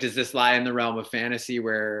 does this lie in the realm of fantasy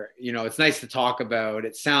where, you know, it's nice to talk about,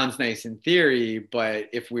 it sounds nice in theory, but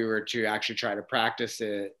if we were to actually try to practice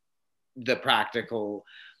it, the practical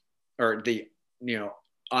or the, you know,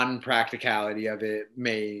 unpracticality of it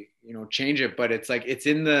may, you know, change it. But it's like, it's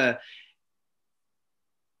in the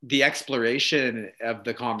exploration of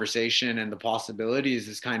the conversation and the possibilities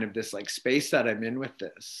is kind of this like space that I'm in with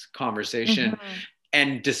this conversation.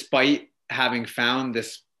 And despite having found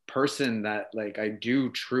this person that like I do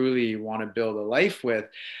truly want to build a life with,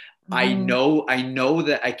 I know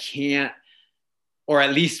that I can't, or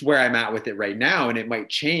at least where I'm at with it right now, and it might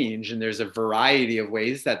change, and there's a variety of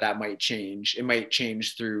ways that might change. It might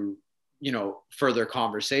change through, you know, further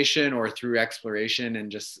conversation or through exploration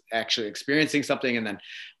and just actually experiencing something and then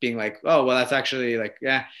being like, oh, well, that's actually like,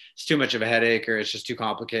 yeah, it's too much of a headache, or it's just too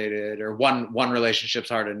complicated, or one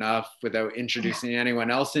relationship's hard enough without introducing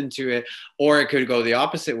anyone else into it. Or it could go the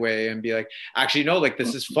opposite way and be like, actually, no, like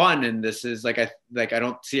this is fun. And this is like, I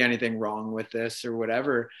don't see anything wrong with this or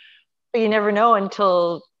whatever. But you never know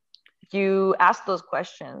until you ask those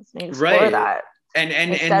questions and you explore that. And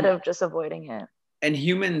instead of just avoiding it. And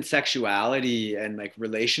human sexuality and like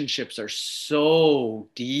relationships are so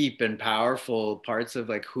deep and powerful parts of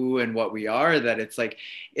like who and what we are, that it's like,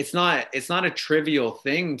 it's not a trivial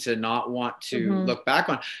thing to not want to look back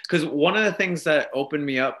on. Because one of the things that opened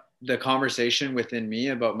me up the conversation within me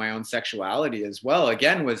about my own sexuality as well,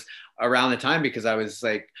 again, was around the time, because I was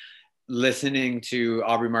like listening to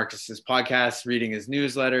Aubrey Marcus's podcast, reading his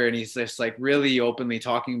newsletter, and he's just like really openly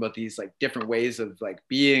talking about these like different ways of like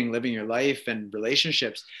living your life and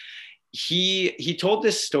relationships. He told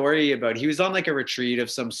this story about, he was on like a retreat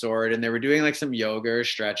of some sort, and they were doing like some yoga or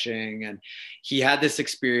stretching, and he had this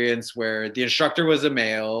experience where the instructor was a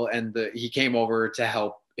male, and he came over to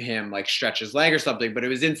help him like stretch his leg or something, but it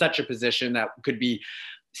was in such a position that could be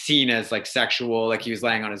seen as like sexual. Like he was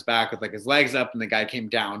laying on his back with like his legs up, and the guy came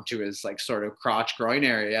down to his like sort of crotch groin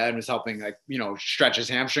area and was helping like, you know, stretch his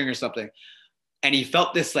hamstring or something. And he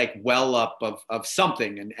felt this like well up of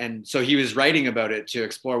something. And so he was writing about it to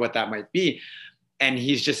explore what that might be. And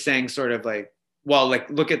he's just saying sort of like, well, like,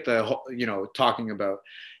 look at the, you know, talking about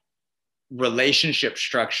relationship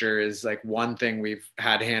structure is like one thing we've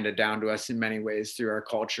had handed down to us in many ways through our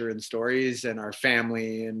culture and stories and our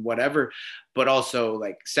family and whatever, but also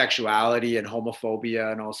like sexuality and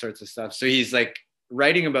homophobia and all sorts of stuff. So he's like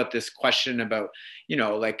writing about this question about, you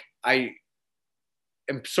know, like I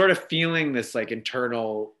am sort of feeling this like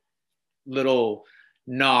internal little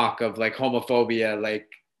knock of like homophobia, like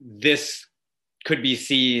this could be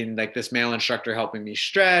seen, like this male instructor helping me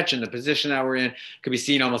stretch and the position that we're in could be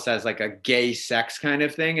seen almost as like a gay sex kind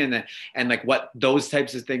of thing. And like what those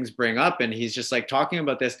types of things bring up. And he's just like talking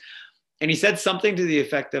about this. And he said something to the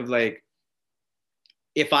effect of like,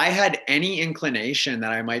 if I had any inclination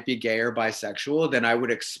that I might be gay or bisexual, then I would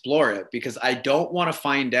explore it, because I don't want to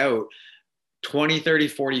find out 20, 30,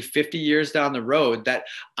 40, 50 years down the road that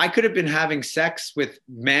I could have been having sex with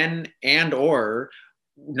men and or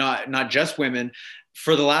not just women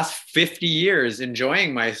for the last 50 years,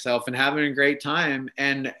 enjoying myself and having a great time,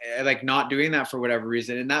 and like not doing that for whatever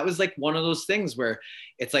reason. And that was like one of those things where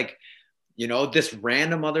it's like, you know, this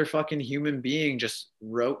random motherfucking human being just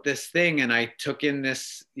wrote this thing, and I took in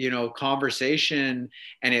this, you know, conversation,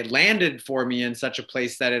 and it landed for me in such a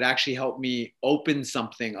place that it actually helped me open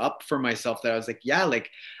something up for myself, that I was like, yeah,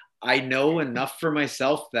 like I know enough for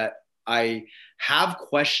myself that I have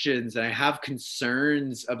questions and I have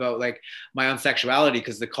concerns about like my own sexuality,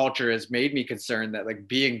 because the culture has made me concerned that like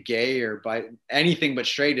being gay or by anything but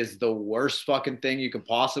straight is the worst fucking thing you could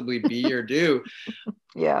possibly be or do.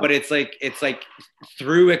 Yeah. But it's like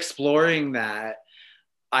through exploring that,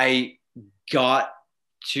 I got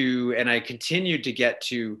to, and I continued to get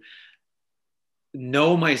to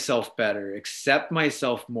know myself better, accept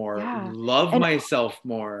myself more, love myself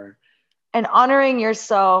more. And honoring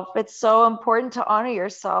yourself. It's so important to honor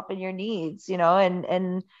yourself and your needs, you know,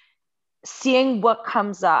 and seeing what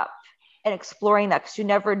comes up and exploring that, because you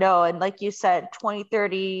never know. And like you said, 20,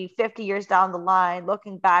 30, 50 years down the line,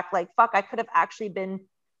 looking back, like, fuck, I could have actually been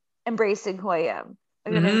embracing who I am. I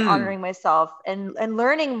could have been honoring myself and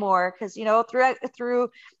learning more, because, you know, through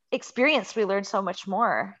experience, we learn so much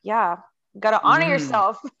more. Yeah. You got to honor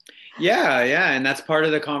yourself. Yeah. And that's part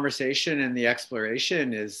of the conversation and the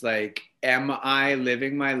exploration is like, am I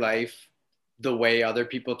living my life the way other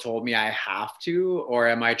people told me I have to, or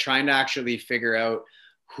am I trying to actually figure out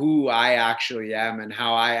who I actually am and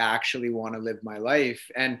how I actually want to live my life?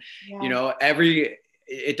 And, you know,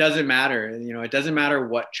 it doesn't matter, you know, it doesn't matter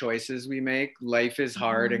what choices we make. Life is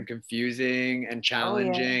hard and confusing and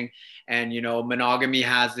challenging. And, you know, monogamy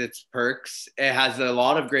has its perks. It has a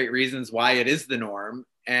lot of great reasons why it is the norm,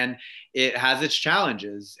 and it has its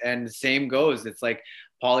challenges. And the same goes. It's like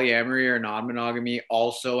polyamory or non-monogamy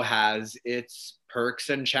also has its perks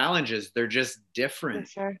and challenges. They're just different.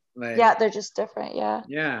 For sure. Like, yeah, they're just different.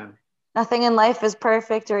 Yeah. Nothing in life is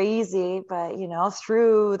perfect or easy, but, you know,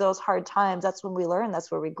 through those hard times, that's when we learn.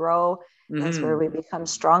 That's where we grow. That's where we become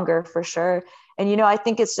stronger, for sure. And, you know, I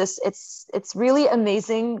think it's really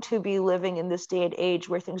amazing to be living in this day and age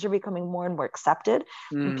where things are becoming more and more accepted,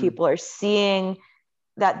 and people are seeing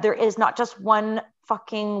that there is not just one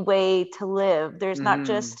fucking way to live. There's not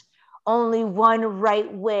just only one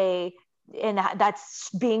right way, and that's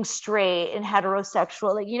being straight and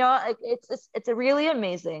heterosexual. Like, you know, like it's a really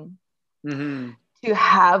amazing to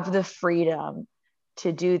have the freedom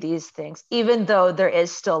to do these things, even though there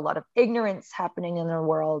is still a lot of ignorance happening in the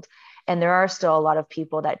world, and there are still a lot of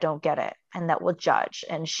people that don't get it and that will judge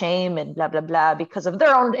and shame and blah blah blah because of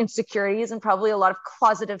their own insecurities and probably a lot of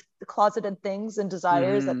closeted things and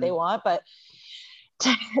desires that they want. But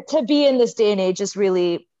to be in this day and age is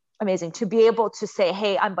really amazing, to be able to say,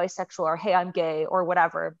 hey, I'm bisexual, or hey, I'm gay, or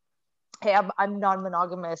whatever, hey, I'm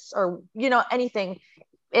non-monogamous, or, you know, anything.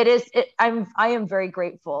 I am very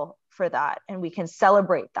grateful for that, and we can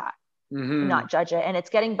celebrate that, not judge it. And it's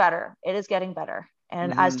getting better. It is getting better.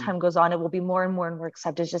 And as time goes on, it will be more and more and more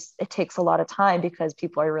accepted. It takes a lot of time because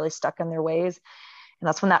people are really stuck in their ways. And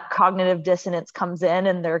that's when that cognitive dissonance comes in,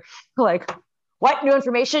 and they're like, what, new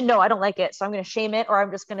information? No, I don't like it. So I'm going to shame it, or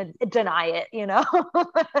I'm just going to deny it, you know?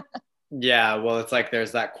 Yeah, well, it's like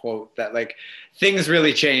there's that quote that like things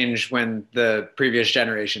really change when the previous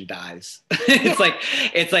generation dies.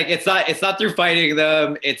 It's not through fighting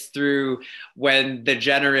them. It's through when the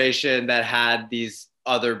generation that had these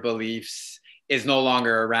other beliefs is no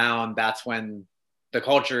longer around. That's when the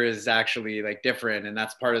culture is actually like different. And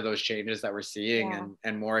that's part of those changes that we're seeing,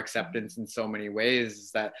 and more acceptance in so many ways,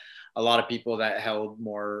 is that a lot of people that held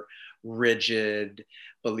more rigid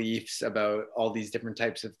beliefs about all these different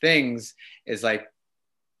types of things is like,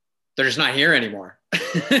 they're just not here anymore.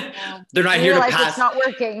 They're not here to pass. It's not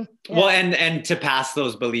working. Well, and to pass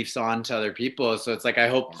those beliefs on to other people. So it's like, I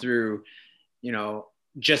hope through, you know,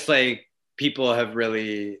 just like people have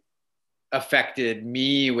really affected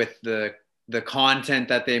me with the content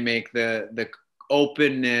that they make, the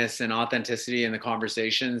openness and authenticity in the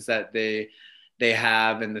conversations that they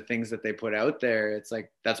have and the things that they put out there. It's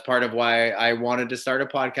like, that's part of why I wanted to start a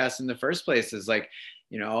podcast in the first place, is like,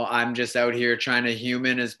 you know, I'm just out here trying to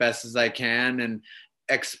human as best as I can and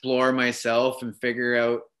explore myself and figure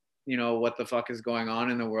out, you know, what the fuck is going on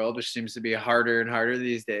in the world, which seems to be harder and harder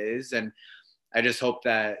these days. And I just hope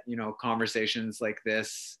that, you know, conversations like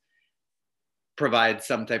this provide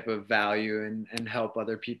some type of value and help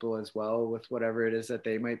other people as well with whatever it is that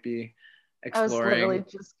they might be exploring. I was literally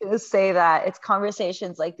just going to say that it's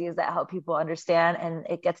conversations like these that help people understand, and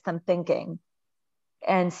it gets them thinking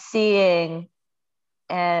and seeing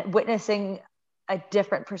and witnessing a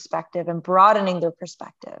different perspective and broadening their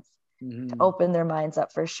perspective to open their minds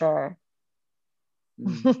up, for sure.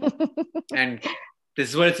 And this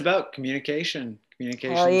is what it's about. Communication is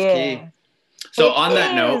key. So on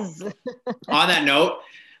that note,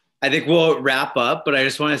 I think we'll wrap up, but I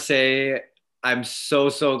just want to say I'm so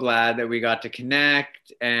glad that we got to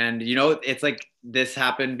connect. And, you know, it's like this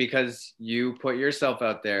happened because you put yourself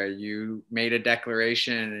out there. You made a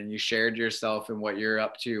declaration and you shared yourself and what you're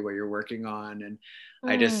up to, what you're working on. And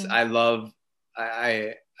I've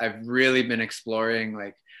really been exploring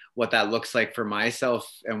like what that looks like for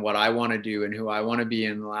myself and what I want to do and who I want to be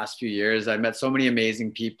in the last few years. I met so many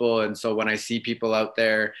amazing people. And so when I see people out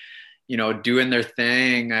there, you know, doing their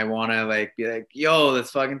thing, I want to like be like, yo,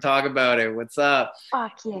 let's fucking talk about it. What's up?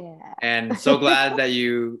 Fuck yeah. And so glad that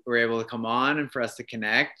you were able to come on and for us to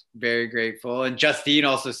connect. Very grateful. And Justine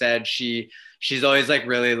also said she's always like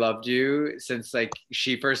really loved you since like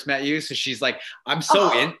she first met you. So she's like, I'm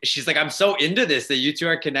so into this that you two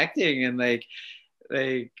are connecting and like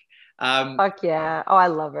fuck yeah. Oh, I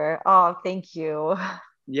love her. Oh, thank you.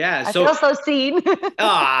 Yeah. I feel so seen.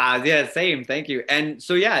 Yeah, same. Thank you. And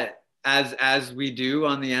so yeah, as we do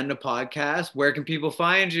on the end of podcasts, where can people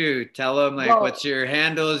find you? Tell them like what's your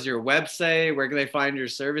handles, your website, where can they find your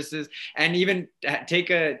services, and even take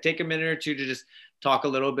a minute or two to just talk a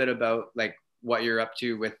little bit about like what you're up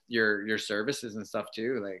to with your services and stuff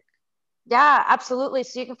too. Like, yeah, absolutely.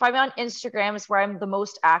 So you can find me on Instagram is where I'm the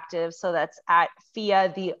most active. So that's at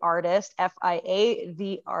Fia the Artist, FIA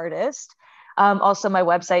the Artist. Also my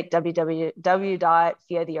website,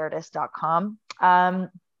 www.fiatheartist.com.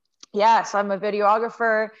 Yeah, so I'm a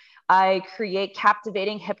videographer. I create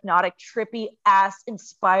captivating, hypnotic, trippy ass,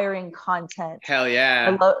 inspiring content. Hell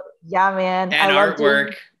yeah. Yeah, man. And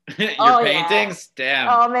artwork. Your paintings. Yeah.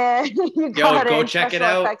 Damn. Oh man. You got go check it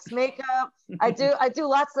out. Effects, makeup. I do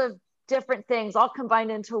lots of different things all combined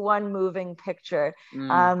into one moving picture.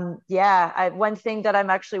 One thing that I'm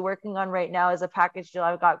actually working on right now is a package deal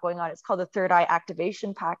I've got going on. It's called the Third Eye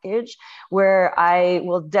Activation Package, where I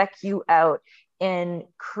will deck you out in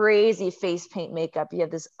crazy face paint makeup. You have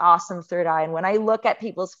this awesome third eye. And when I look at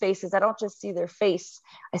people's faces, I don't just see their face.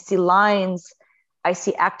 I see lines, I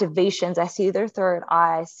see activations, I see their third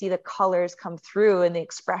eye, I see the colors come through and the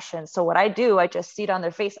expression. So what I do, I just see it on their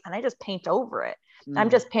face and I just paint over it. I'm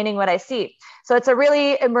just painting what I see. So it's a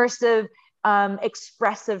really immersive,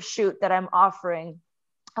 expressive shoot that I'm offering,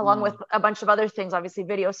 along with a bunch of other things, obviously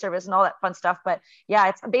video service and all that fun stuff. But yeah,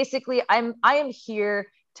 it's basically, I am here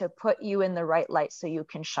to put you in the right light so you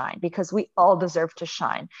can shine, because we all deserve to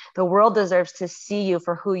shine. The world deserves to see you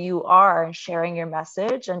for who you are and sharing your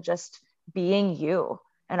message and just being you.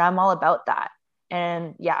 And I'm all about that.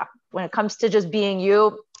 And yeah, when it comes to just being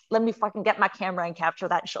you, let me fucking get my camera and capture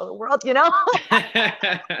that and show the world, you know?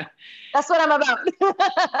 That's what I'm about.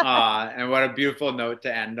 And what a beautiful note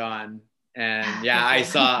to end on. And yeah,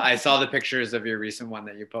 I saw the pictures of your recent one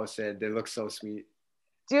that you posted. They look so sweet.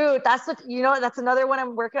 Dude, that's another one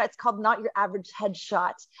I'm working on. It's called Not Your Average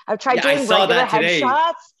Headshot. I've tried doing regular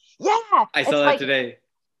headshots. Yeah. I saw that today.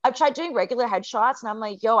 I've tried doing regular headshots and I'm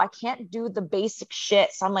like, yo, I can't do the basic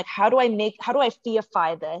shit. So I'm like, how do I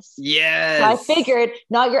theify this? Yes. So I figured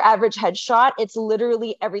Not Your Average Headshot. It's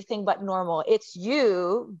literally everything but normal. It's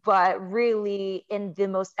you, but really in the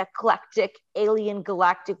most eclectic, alien,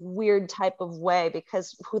 galactic, weird type of way,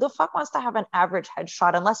 because who the fuck wants to have an average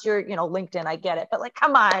headshot unless you're, LinkedIn, I get it. But like,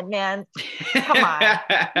 come on, man. Come on.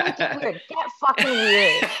 Make it weird. Get fucking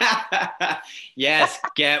weird. Yes,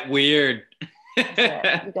 get weird.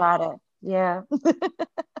 You got it. Yeah.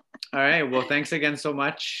 All right. Well, thanks again so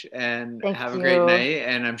much and have a great night.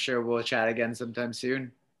 And I'm sure we'll chat again sometime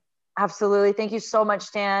soon. Absolutely. Thank you so much,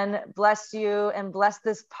 Dan. Bless you and bless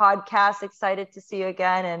this podcast. Excited to see you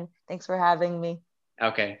again. And thanks for having me.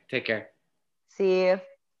 Okay. Take care. See you.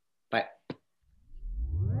 Bye.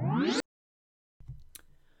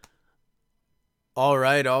 All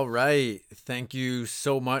right. Thank you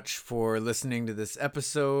so much for listening to this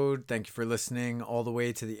episode. Thank you for listening all the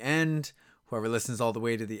way to the end. Whoever listens all the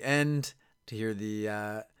way to the end to hear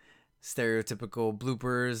the stereotypical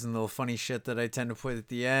bloopers and little funny shit that I tend to put at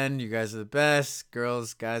the end. You guys are the best.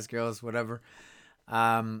 Girls, guys, girls, whatever.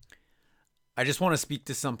 I just want to speak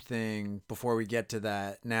to something before we get to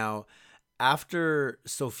that. Now, after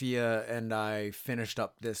Sophia and I finished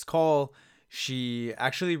up this call, she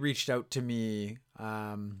actually reached out to me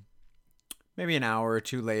maybe an hour or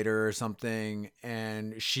two later or something,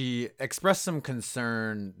 and she expressed some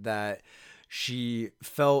concern that she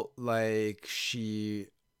felt like she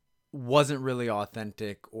wasn't really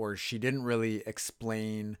authentic, or she didn't really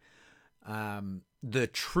explain the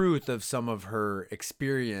truth of some of her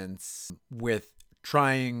experience with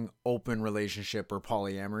trying open relationship or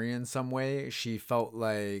polyamory in some way. She felt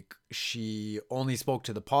like she only spoke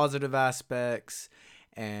to the positive aspects,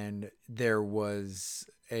 and there was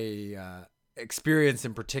a experience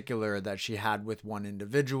in particular that she had with one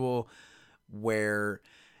individual where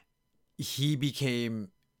he became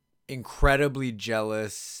incredibly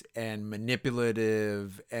jealous and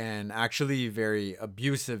manipulative and actually very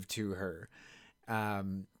abusive to her.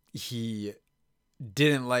 He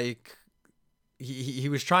didn't like, he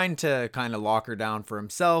was trying to kind of lock her down for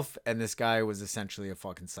himself, and this guy was essentially a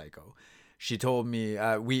fucking psycho. She told me,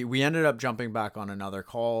 we ended up jumping back on another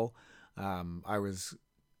call. I was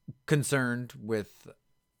concerned with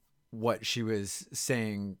what she was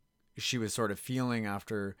saying she was sort of feeling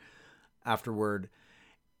afterward.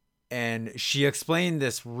 And she explained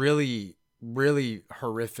this really, really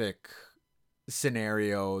horrific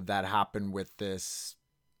scenario that happened with this,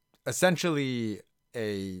 essentially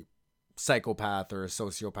a psychopath or a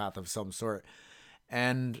sociopath of some sort.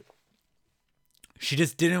 And she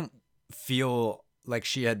just didn't feel like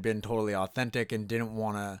she had been totally authentic and didn't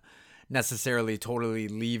want to necessarily totally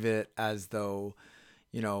leave it as though,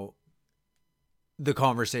 you know, the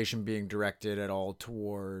conversation being directed at all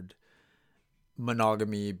toward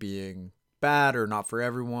monogamy being bad or not for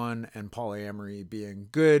everyone, and polyamory being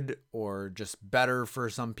good or just better for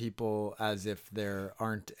some people, as if there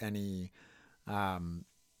aren't any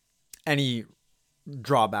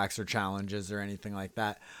drawbacks or challenges or anything like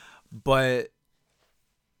that. But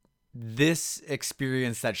this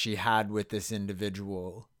experience that she had with this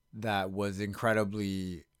individual that was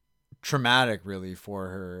incredibly traumatic really for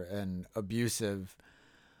her, and abusive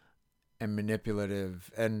and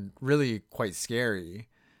manipulative and really quite scary,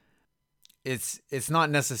 it's not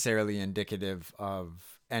necessarily indicative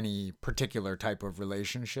of any particular type of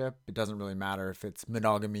relationship. It doesn't really matter if it's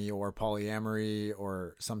monogamy or polyamory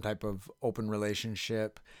or some type of open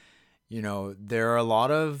relationship. You know, there are a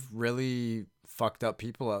lot of really fucked up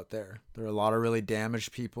people out there. There are a lot of really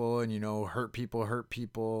damaged people, and, you know, hurt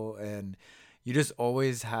people. And you just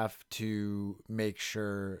always have to make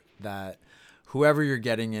sure that whoever you're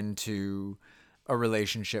getting into a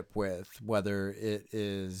relationship with, whether it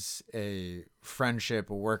is a friendship,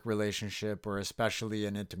 a work relationship, or especially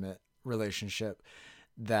an intimate relationship,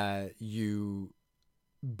 that you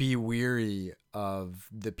be weary of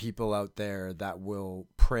the people out there that will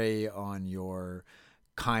prey on your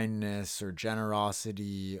kindness or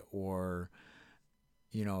generosity, or,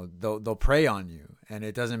 you know, they'll prey on you. And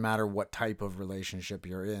it doesn't matter what type of relationship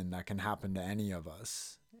you're in, that can happen to any of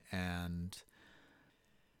us. And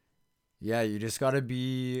yeah, you just got to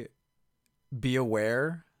be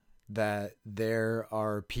aware that there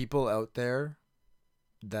are people out there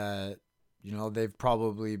that, you know, they've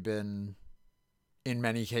probably been, in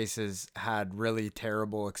many cases, had really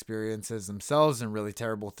terrible experiences themselves and really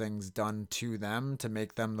terrible things done to them to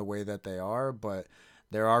make them the way that they are. But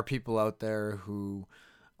there are people out there who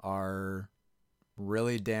are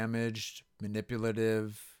really damaged,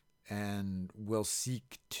 manipulative, and will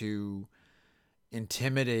seek to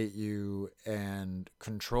intimidate you and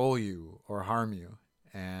control you or harm you.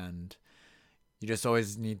 And you just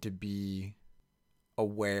always need to be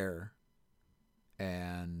aware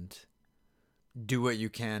and do what you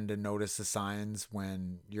can to notice the signs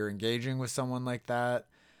when you're engaging with someone like that.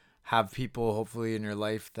 Have people hopefully in your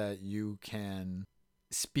life that you can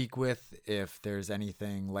speak with if there's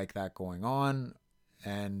anything like that going on.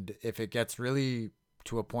 And if it gets really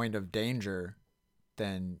to a point of danger,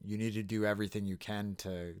 then you need to do everything you can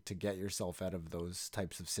to get yourself out of those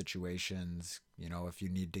types of situations. You know, if you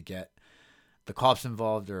need to get the cops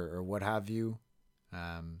involved or what have you,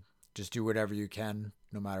 just do whatever you can,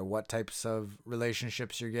 no matter what types of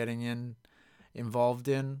relationships you're getting involved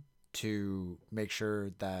in, to make sure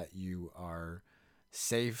that you are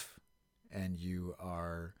safe and you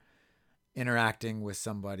are interacting with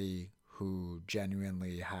somebody who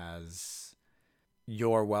genuinely has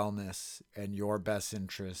your wellness and your best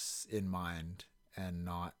interests in mind, and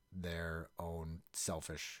not their own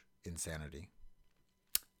selfish insanity.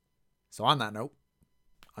 So on that note,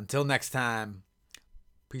 until next time,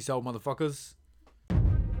 peace out, motherfuckers.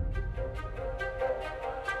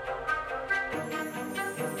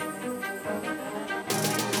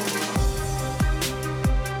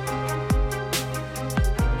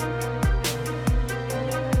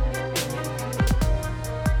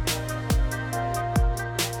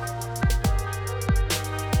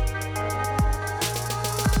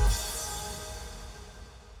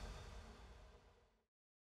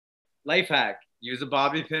 Life hack: use a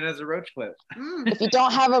bobby pin as a roach clip. If you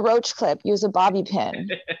don't have a roach clip, use a bobby pin.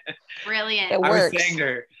 Brilliant. It I works. was saying to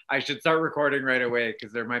her, I should start recording right away,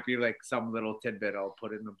 because there might be like some little tidbit I'll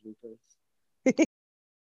put in the bloopers.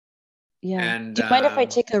 Yeah. And Do you mind if I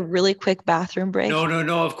take a really quick bathroom break?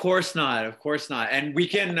 No, of course not. Of course not. And we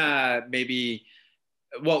can maybe,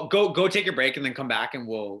 well, go take a break and then come back, and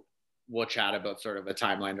we'll chat about sort of a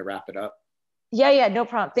timeline to wrap it up. Yeah, no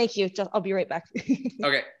problem. Thank you. I'll be right back.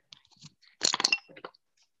 Okay.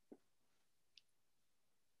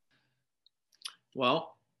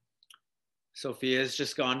 Well, Sophia's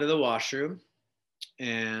just gone to the washroom,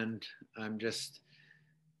 and I'm just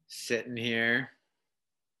sitting here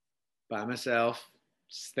by myself,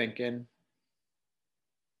 just thinking,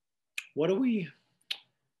 what are we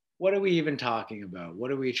even talking about?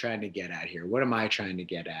 What are we trying to get at here? What am I trying to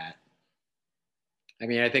get at? I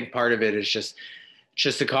mean, I think part of it is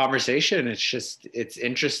just a conversation. It's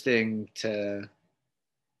interesting to,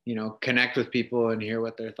 connect with people and hear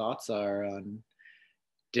what their thoughts are on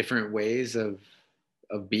different ways of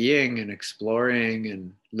being and exploring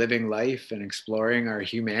and living life and exploring our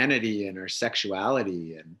humanity and our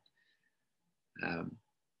sexuality. And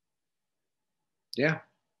yeah,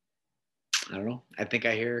 I don't know. I think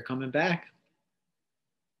I hear her coming back.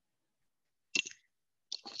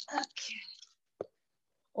 Okay.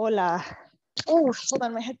 Hola. Oh, hold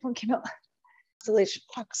on. My headphone came out. Installation.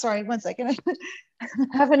 Fuck, sorry. 1 second. I'm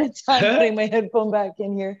having a time putting my headphone back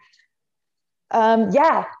in here.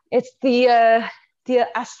 Yeah, it's the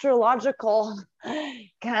astrological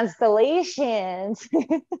constellations.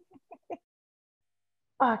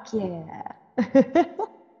 Fuck yeah.